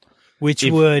 now, which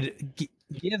would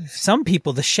give some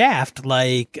people the shaft,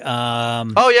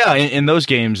 oh, yeah, in those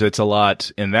games, it's a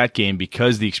lot in that game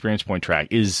because the experience point track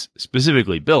is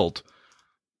specifically built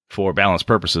for balance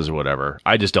purposes or whatever.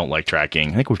 I just don't like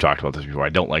tracking. I think we've talked about this before. I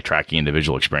don't like tracking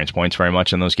individual experience points very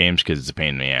much in those games because it's a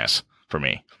pain in the ass for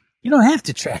me. You don't have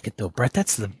to track it, though, Brett.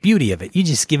 That's the beauty of it. You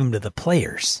just give them to the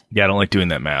players. Yeah, I don't like doing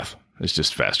that math. It's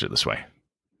just faster this way.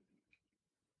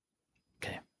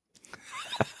 Okay.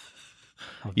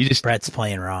 Brett's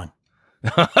playing wrong.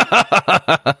 There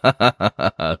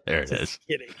it is.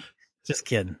 Just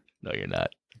kidding. No, you're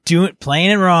not.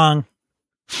 Playing it wrong.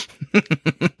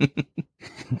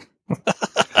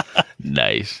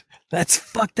 Nice. That's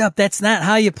fucked up. That's not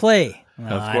how you play.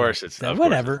 Of course it's not.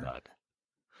 Whatever.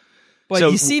 But So-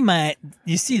 you see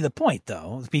the point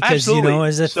though, because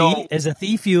Absolutely. as a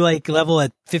thief, you level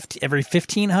at every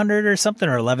 1,500 or something,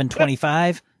 or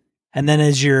 1125, and then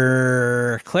as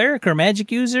your cleric or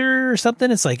magic user or something,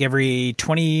 it's every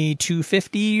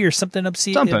 2250 or something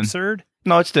absurd.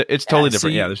 No, it's totally different. so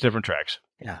Yeah, there's different tracks.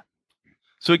 Yeah.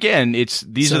 So again,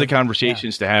 these are the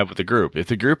conversations to have with the group. If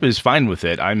the group is fine with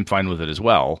it, I'm fine with it as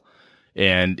well.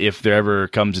 And if there ever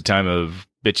comes a time of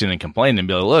bitching and complaining, and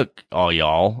be like, look, all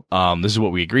y'all, this is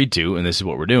what we agreed to, and this is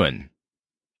what we're doing.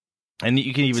 And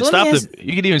you can even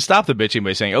stop the bitching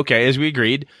by saying, okay, as we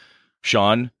agreed,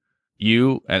 Sean,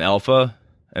 you and Alpha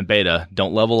and Beta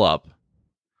don't level up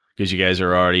because you guys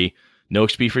are already no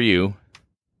XP for you.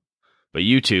 But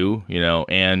you two,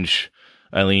 Ange,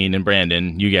 Eileen, and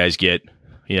Brandon, you guys get,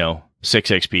 6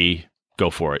 XP,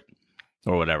 go for it,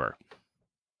 or whatever.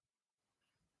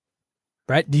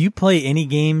 Brett, do you play any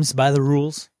games by the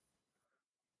rules?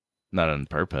 Not on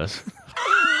purpose.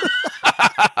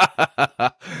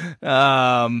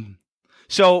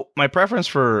 So my preference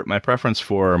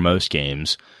for most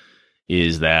games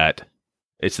is that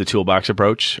it's the toolbox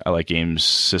approach. I like games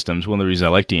systems. One of the reasons I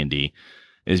like D&D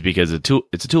is because it's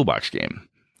a toolbox game.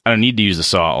 I don't need to use the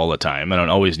saw all the time. I don't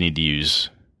always need to use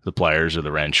the pliers or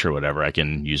the wrench or whatever. I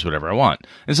can use whatever I want.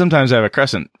 And sometimes I have a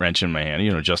crescent wrench in my hand,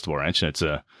 adjustable wrench. And it's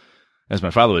as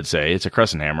my father would say, it's a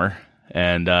crescent hammer.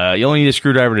 And you only need a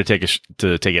screwdriver to take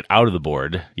it out of the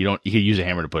board. You can use a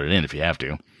hammer to put it in if you have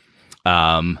to.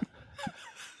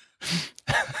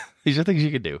 These are things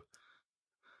you could do.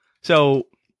 So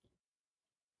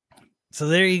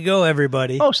there you go,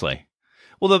 everybody. Mostly.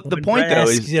 Well, the point though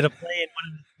is you to play in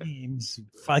one of the games.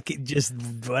 Fucking just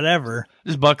whatever.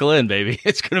 Just buckle in, baby.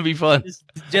 It's gonna be fun. Just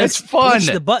it's fun. Push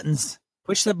the buttons.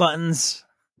 Push the buttons.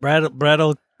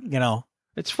 Brett'll,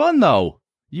 It's fun though.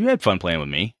 You had fun playing with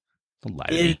me. Don't lie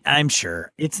to me. I'm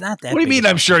sure it's not that. What do you mean?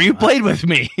 I'm sure you played with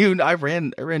me. I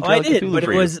ran. I did,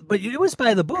 Cthulhu but it was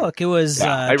by the book. It was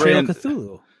Trail of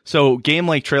Cthulhu. So, game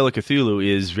like Trail of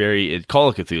Cthulhu Call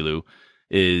of Cthulhu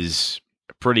is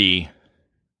pretty.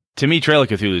 To me, Trail of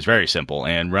Cthulhu is very simple,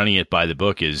 and running it by the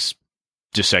book is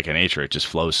just second nature. It just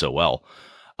flows so well.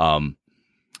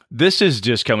 This is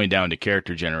just coming down to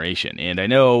character generation, and I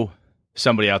know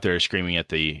somebody out there is screaming at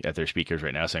their speakers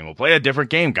right now, saying, "Well, play a different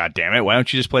game. God damn it! Why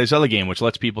don't you just play this other game, which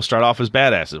lets people start off as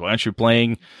badasses? Why aren't you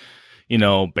playing,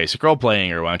 basic role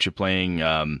playing, or why aren't you playing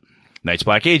Night's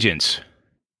Black Agents?"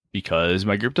 Because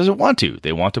my group doesn't want to.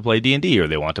 They want to play D&D, or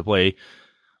they want to play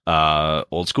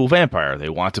Old School Vampire. They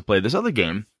want to play this other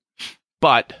game,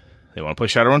 but they want to play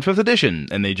Shadowrun 5th Edition,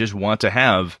 and they just want to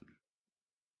have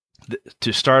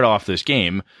to start off this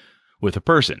game with a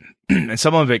person. And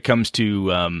some of it comes to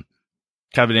kind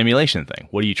of an emulation thing.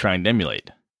 What are you trying to emulate?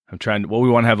 We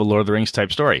want to have a Lord of the Rings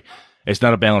type story. It's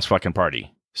not a balanced fucking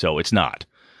party, so it's not.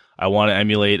 I want to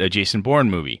emulate a Jason Bourne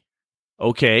movie.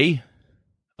 Okay.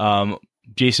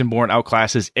 Jason Bourne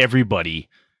outclasses everybody,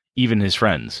 even his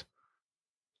friends.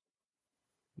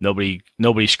 Nobody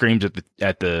screams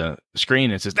at the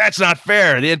screen and says, "That's not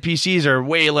fair. The NPCs are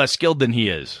way less skilled than he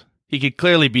is. He could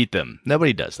clearly beat them."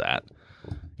 Nobody does that,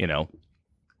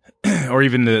 or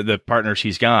even the partners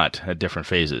he's got at different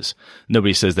phases.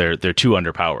 Nobody says they're too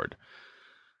underpowered.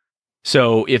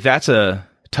 So if that's a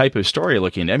type of story you're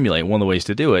looking to emulate, one of the ways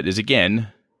to do it is,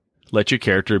 again, let your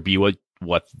character be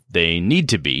what they need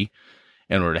to be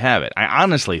in order to have it. I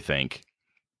honestly think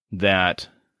that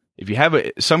if you have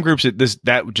some groups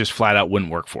that just flat out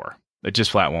wouldn't work for. It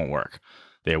just flat won't work.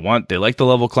 They like the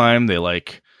level climb. They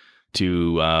like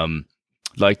to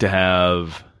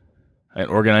have an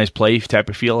organized play type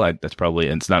of feel. That's probably,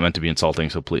 and it's not meant to be insulting,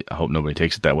 so please, I hope nobody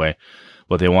takes it that way.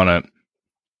 But they want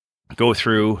to go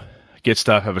through, get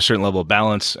stuff, have a certain level of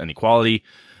balance and equality,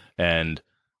 and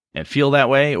feel that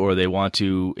way, or they want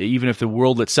to, even if the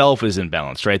world itself is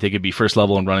imbalanced, right? They could be first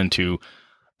level and run into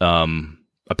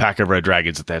a pack of red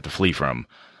dragons that they have to flee from,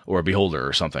 or a beholder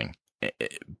or something.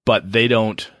 But they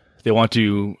want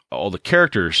all the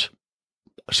characters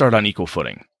start on equal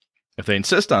footing. If they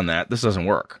insist on that, this doesn't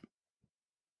work.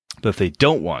 But if they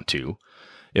don't want to,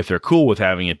 if they're cool with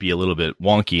having it be a little bit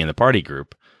wonky in the party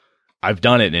group, I've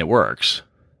done it and it works.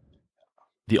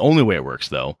 The only way it works,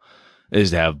 though,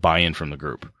 is to have buy-in from the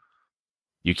group.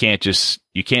 You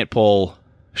can't pull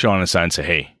Sean aside and say,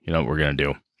 "Hey, you know what we're going to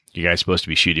do? You guys supposed to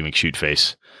be Shooty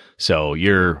McShootface. So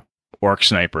your orc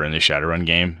sniper in this Shadowrun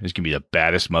game is going to be the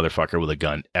baddest motherfucker with a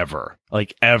gun ever.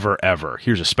 Like, ever.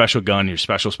 Here's a special gun. Here's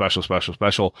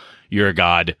special. You're a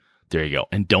god. There you go.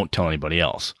 And don't tell anybody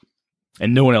else."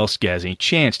 And no one else has any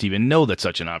chance to even know that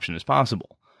such an option is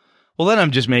possible. Well, then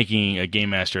I'm just making a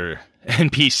Game Master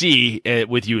NPC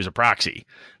with you as a proxy,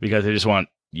 because I just want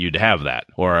you to have that.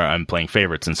 Or I'm playing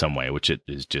favorites in some way, which it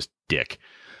is just dick.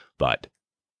 But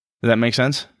does that make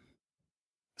sense?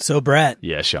 So, Brett.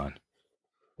 Yeah, Sean.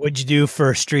 What'd you do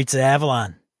for Streets of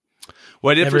Avalon?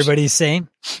 What did everybody's saying?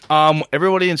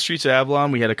 Everybody in Streets of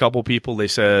Avalon, we had a couple people, they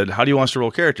said, "How do you want us to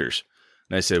roll characters?"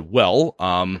 And I said, well,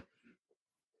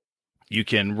 you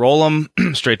can roll them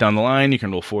straight down the line. You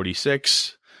can roll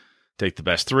 46, take the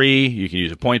best 3. You can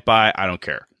use a point buy. I don't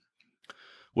care.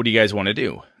 What do you guys want to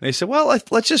do? They said, well,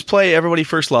 let's just play everybody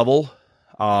first level.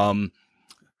 Tom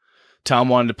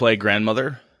wanted to play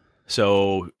grandmother.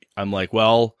 So I'm like,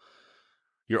 well,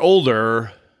 you're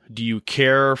older. Do you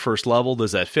care first level?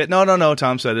 Does that fit? No.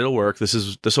 Tom said it'll work.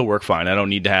 This will work fine. I don't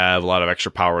need to have a lot of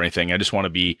extra power or anything. I just want to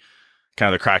be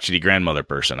kind of the crotchety grandmother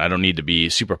person. I don't need to be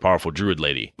super powerful druid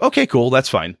lady. Okay, cool. That's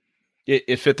fine.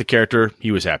 It fit the character.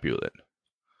 He was happy with it.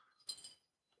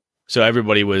 So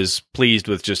everybody was pleased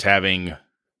with just having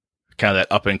kind of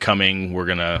that up and coming, we're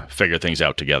going to figure things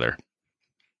out together.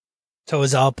 So it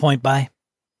was all point buy?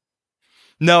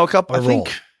 No,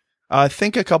 I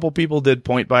think a couple people did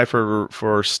point buy for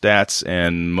stats,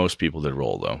 and most people did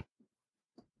roll, though.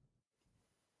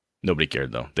 Nobody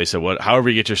cared, though. They said, however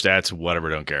you get your stats, whatever,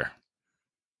 don't care.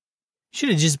 Should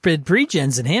have just bid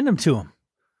pre-gens and hand them to them.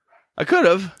 I could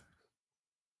have.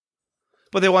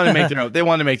 But they want to make their own. They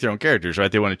want to make their own characters,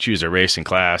 right? They want to choose their race and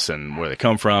class and where they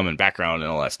come from and background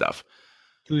and all that stuff.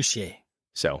 Touche.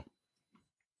 So,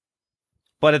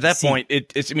 but at that point,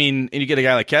 it's. I mean, and you get a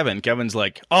guy like Kevin. Kevin's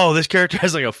like, oh, this character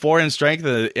has like a 4 in strength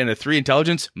and a 3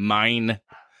 intelligence. Mine.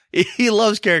 He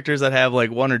loves characters that have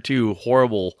like 1 or 2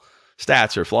 horrible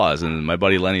stats or flaws, and my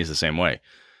buddy Lenny's the same way.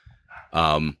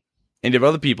 And you have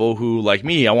other people who, like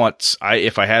me,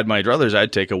 if I had my druthers,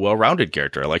 I'd take a well-rounded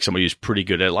character. I like somebody who's pretty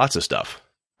good at lots of stuff.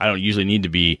 I don't usually need to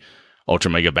be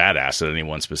ultra mega badass at any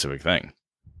one specific thing.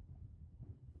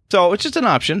 So it's just an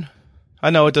option. I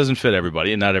know it doesn't fit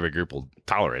everybody, and not every group will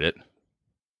tolerate it.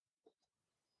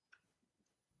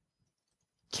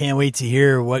 Can't wait to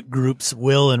hear what groups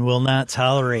will and will not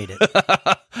tolerate it.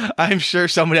 I'm sure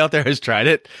somebody out there has tried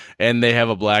it, and they have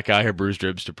a black eye or bruised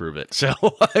ribs to prove it. So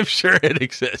I'm sure it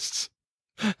exists.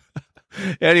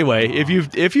 Anyway,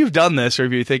 if you've done this, or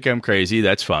if you think I'm crazy,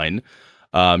 that's fine.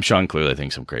 Sean clearly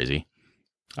thinks I'm crazy.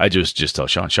 I just tell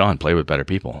Sean, play with better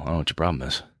people. I don't know what your problem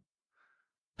is.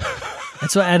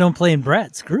 That's why I don't play in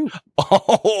Brett's group.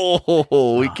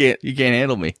 You can't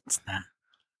handle me. It's not.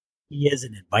 He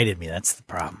hasn't invited me. That's the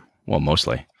problem. Well,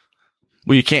 mostly.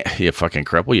 Well, you can't. You fucking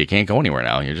cripple. You can't go anywhere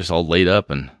now. You're just all laid up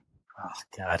and. Oh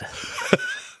God.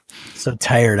 So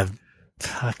tired of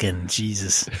fucking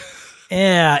Jesus.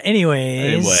 Yeah.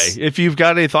 Anyway, if you've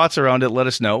got any thoughts around it, let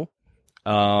us know.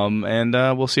 And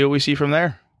we'll see what we see from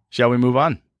there. Shall we move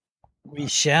on? We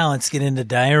shall. Let's get into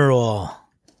die roll.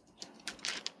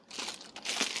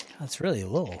 That's really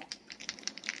low.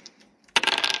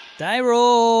 Die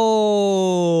roll.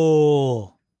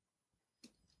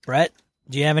 Brett,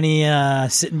 do you have any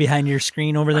sitting behind your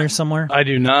screen over there somewhere? I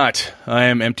do not. I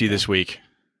am empty this week.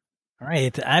 All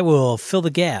right, I will fill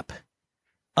the gap.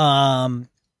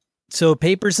 So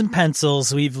papers and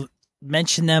pencils, we've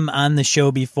mentioned them on the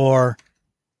show before.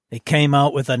 They came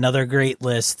out with another great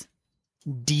list.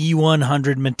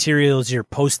 D100 materials your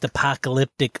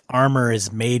post-apocalyptic armor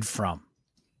is made from.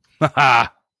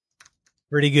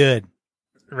 Pretty good.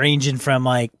 Ranging from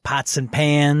like pots and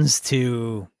pans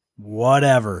to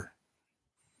whatever.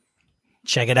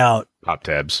 Check it out. Pop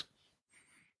tabs.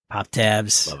 Pop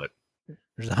tabs. Love it.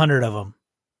 There's 100 of them.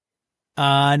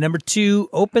 Number 2,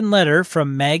 open letter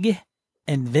from Meg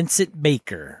and Vincent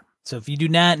Baker. So if you do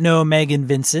not know Meg and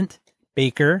Vincent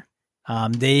Baker,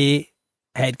 they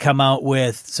had come out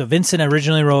with, so Vincent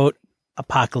originally wrote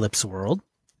Apocalypse World.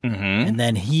 Mm-hmm. And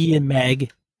then he and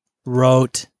Meg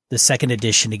wrote the second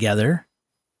edition together.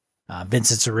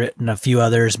 Vincent's written a few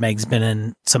others. Meg's been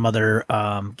in some other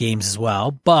games as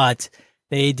well. But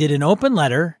they did an open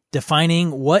letter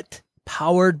defining what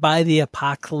Powered by the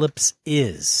Apocalypse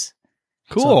is.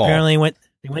 Cool. So apparently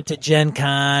they went to Gen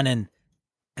Con, and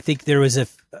I think there was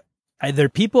either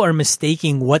people are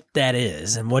mistaking what that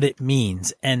is and what it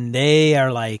means. And they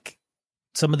are like,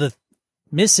 some of the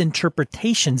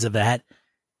misinterpretations of that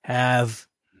have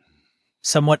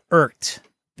somewhat irked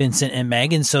Vincent and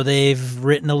Meg, and so they've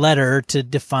written a letter to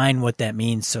define what that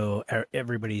means, so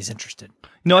everybody's interested.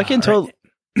 No, I can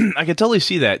I can totally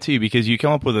see that too, because you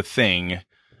come up with a thing,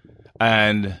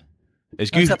 and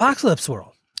it's Apocalypse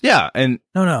World. Yeah, and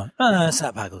no, it's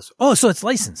not Apocalypse. Oh, so it's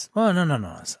licensed. Oh,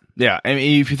 no. Yeah, I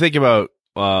mean, if you think about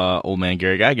old man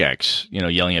Gary Gygax,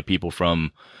 yelling at people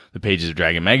from the pages of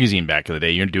Dragon Magazine back in the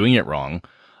day, you're doing it wrong.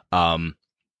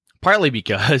 Partly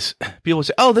because people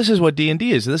say, oh, this is what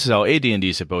D&D is. This is how AD&D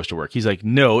is supposed to work. He's like,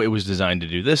 no, it was designed to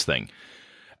do this thing.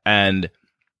 And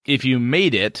if you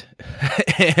made it,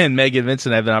 and Meg and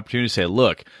Vincent have an opportunity to say,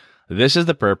 look, this is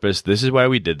the purpose. This is why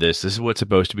we did this. This is what's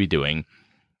supposed to be doing.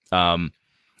 I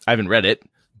haven't read it,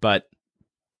 but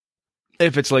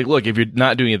if it's like, look, if you're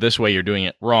not doing it this way, you're doing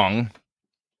it wrong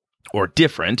or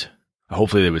different.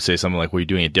 Hopefully they would say something like, well, you're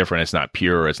doing it different. It's not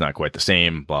pure. It's not quite the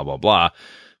same, blah, blah, blah.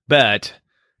 But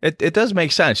it does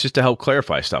make sense just to help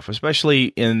clarify stuff,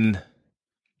 especially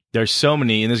there's so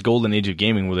many in this golden age of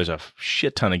gaming where there's a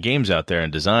shit ton of games out there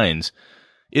and designs.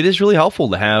 It is really helpful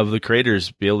to have the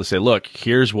creators be able to say, look,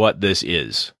 here's what this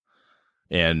is,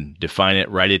 and define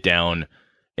it, write it down,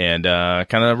 and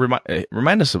kind of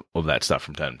remind us of that stuff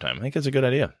from time to time. I think it's a good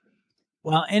idea.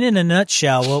 Well, and in a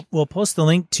nutshell, we'll post the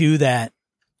link to that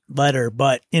letter,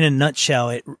 but in a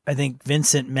nutshell, I think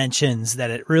Vincent mentions that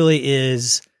it really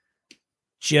is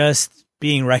just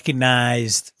being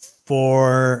recognized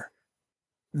for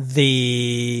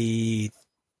the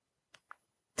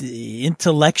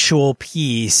intellectual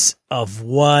piece of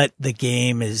what the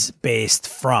game is based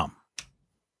from.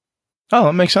 Oh,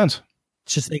 that makes sense.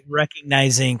 It's just like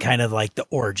recognizing kind of like the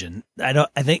origin. I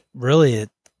think really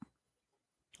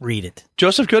read it.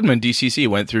 Joseph Goodman, DCC,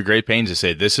 went through great pains to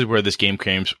say, this is where this game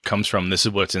comes from. This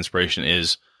is what its inspiration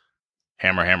is.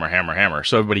 Hammer, hammer, hammer, hammer.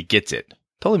 So everybody gets it.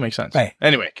 Totally makes sense. Right.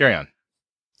 Anyway, carry on.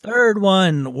 Third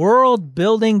one, World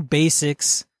Building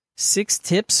Basics, 6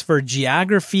 Tips for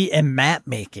Geography and Map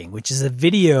Making, which is a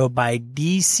video by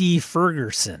DC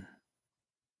Ferguson.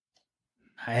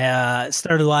 I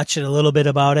started watching a little bit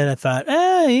about it. I thought,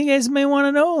 you guys may want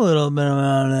to know a little bit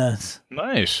about this.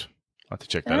 Nice. I'll have to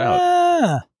check that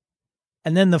out.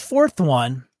 And then the fourth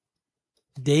one,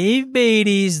 Dave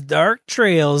Beatty's Dark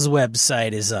Trails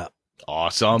website is up.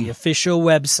 Awesome. The official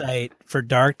website for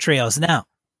Dark Trails. Now,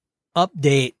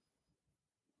 update.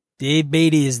 Dave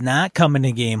Beatty is not coming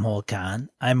to Gamehole Con.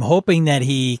 I'm hoping that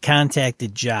he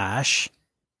contacted Josh,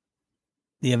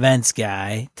 the events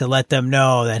guy, to let them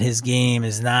know that his game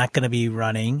is not going to be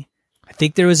running. I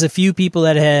think there was a few people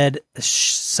that had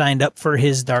signed up for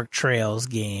his Dark Trails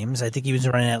games. I think he was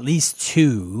running at least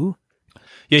 2.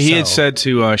 Yeah, he had said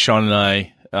to Sean and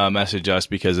I, message us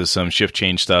because of some shift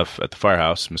change stuff at the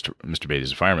firehouse. Mr.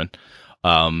 Beatty's a fireman.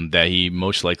 That he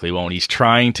most likely won't. He's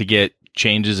trying to get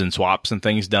changes and swaps and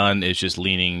things done. It's just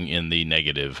leaning in the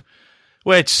negative,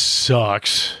 which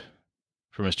sucks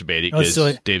for Mr. Beatty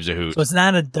because Dave's a hoot. So it's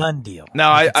not a done deal.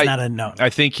 No, it's not a no. I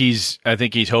think he's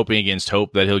hoping against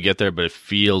hope that he'll get there, but it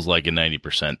feels like a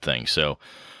 90% thing. So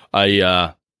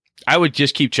I would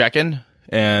just keep checking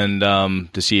and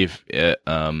to see if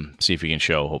he can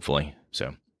show, hopefully.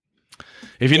 So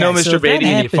if you know Mr. Beatty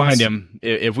and you find him,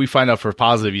 if we find out for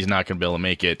positive he's not going to be able to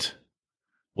make it,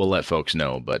 we'll let folks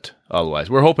know. But otherwise,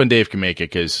 we're hoping Dave can make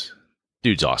it because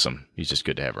dude's awesome. He's just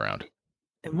good to have around.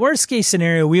 In worst case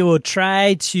scenario, we will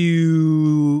try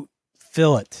to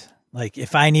fill it. Like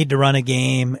if I need to run a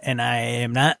game and I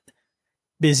am not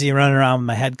busy running around with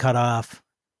my head cut off,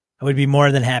 I would be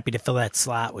more than happy to fill that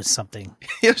slot with something.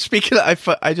 Yeah, speaking of,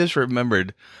 I just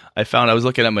remembered, I was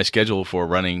looking at my schedule for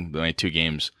running my 2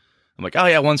 games. I'm like, oh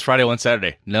yeah, one's Friday, one's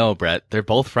Saturday. No, Brett, they're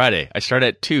both Friday. I start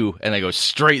at 2 and I go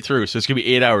straight through. So it's going to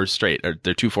be 8 hours straight. Or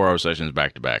they're 2 4-hour sessions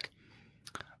back to back.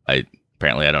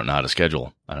 Apparently I don't know how to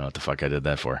schedule. I don't know what the fuck I did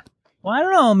that for. Well, I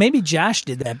don't know. Maybe Josh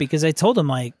did that because I told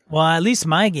him at least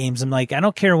my games, I'm like, I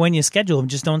don't care when you schedule them.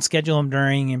 Just don't schedule them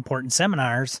during important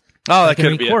seminars. Oh, that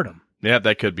could be record them. Yeah,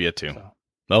 that could be it too. So,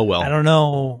 oh, well. I don't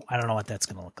know what that's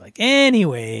going to look like.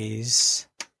 Anyways,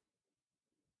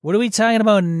 what are we talking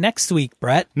about next week,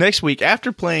 Brett? Next week,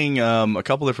 after playing a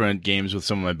couple different games with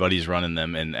some of my buddies running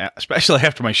them, and especially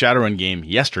after my Shadowrun game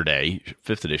yesterday,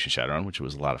 5th edition Shadowrun, which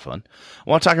was a lot of fun, I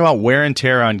want to talk about wear and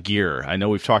tear on gear. I know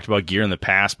we've talked about gear in the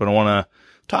past, but I want to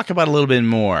talk about it a little bit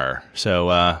more.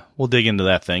 So we'll dig into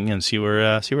that thing and see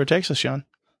where it takes us, Sean.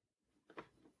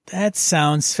 That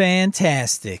sounds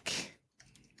fantastic.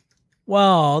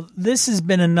 Well, this has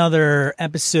been another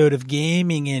episode of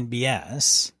Gaming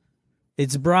NBS.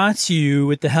 It's brought to you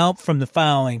with the help from the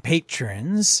following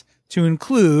patrons, to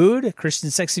include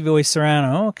Christian Sexy Voice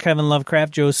Serrano, Kevin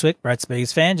Lovecraft, Joe Swick, Brett's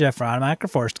biggest fan, Jeff Rodemacher,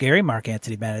 Forrest Gary, Mark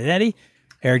Anthony Benedetti,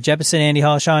 Eric Jeppesen, Andy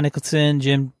Hall, Sean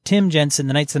Nicholson, Tim Jensen,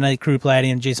 the Knights of the Night Crew,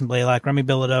 Palladium, Jason Blaylock, Remy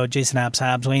Bilodeau, Jason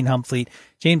Hobbs, Wayne Humfleet,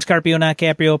 James Carpio, Not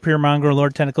Caprio, Pure Mongrel,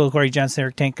 Lord Tentacle, Corey Johnson,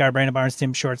 Eric Tankar, Brandon Barnes,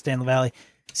 Tim Short, Stan LaValle,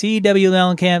 C.W.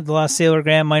 Lellenkamp, The Lost Sailor,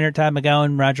 Graham Miner, Todd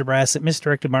McGowan, Roger Brassett,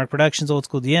 Misdirected Mark Productions, Old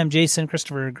School DM, Jason,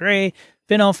 Christopher Gray,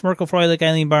 Finn Elf, Merkel Froelich,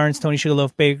 Eileen Barnes, Tony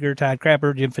Sugarloaf Baker, Todd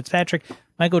Crapper, Jim Fitzpatrick,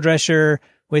 Michael Drescher,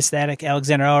 Wistatic,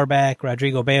 Alexander Auerbach,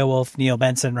 Rodrigo Beowulf, Neil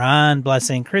Benson, Ron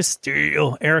Blessing, Chris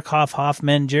Steele, Eric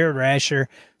Hoffman, Jared Rasher,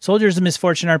 Soldiers of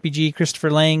Misfortune RPG,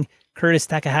 Christopher Lang, Curtis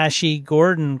Takahashi,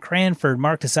 Gordon Cranford,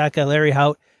 Mark Tasaka, Larry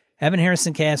Hout, Evan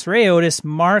Harrison Cass, Ray Otis,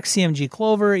 Mark CMG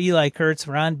Clover, Eli Kurtz,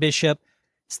 Ron Bishop,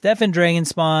 Stefan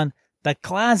Dragonspawn, The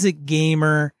Closet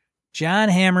Gamer, John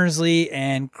Hammersley,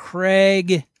 and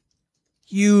Craig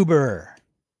Huber.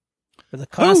 For the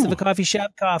cost of a coffee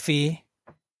shop coffee,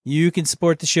 you can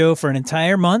support the show for an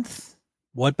entire month.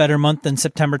 What better month than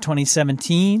September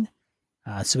 2017?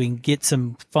 So we can get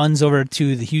some funds over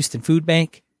to the Houston Food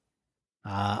Bank.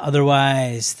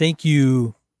 Otherwise, thank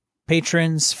you,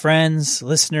 patrons, friends,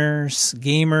 listeners,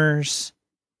 gamers,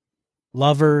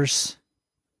 lovers.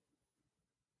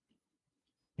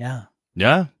 Yeah.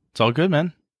 Yeah, it's all good,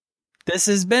 man. This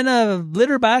has been a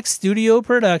Litterbox Studio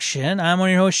production. I'm one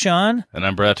of your hosts, Sean. And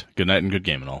I'm Brett. Good night and good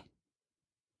game and all.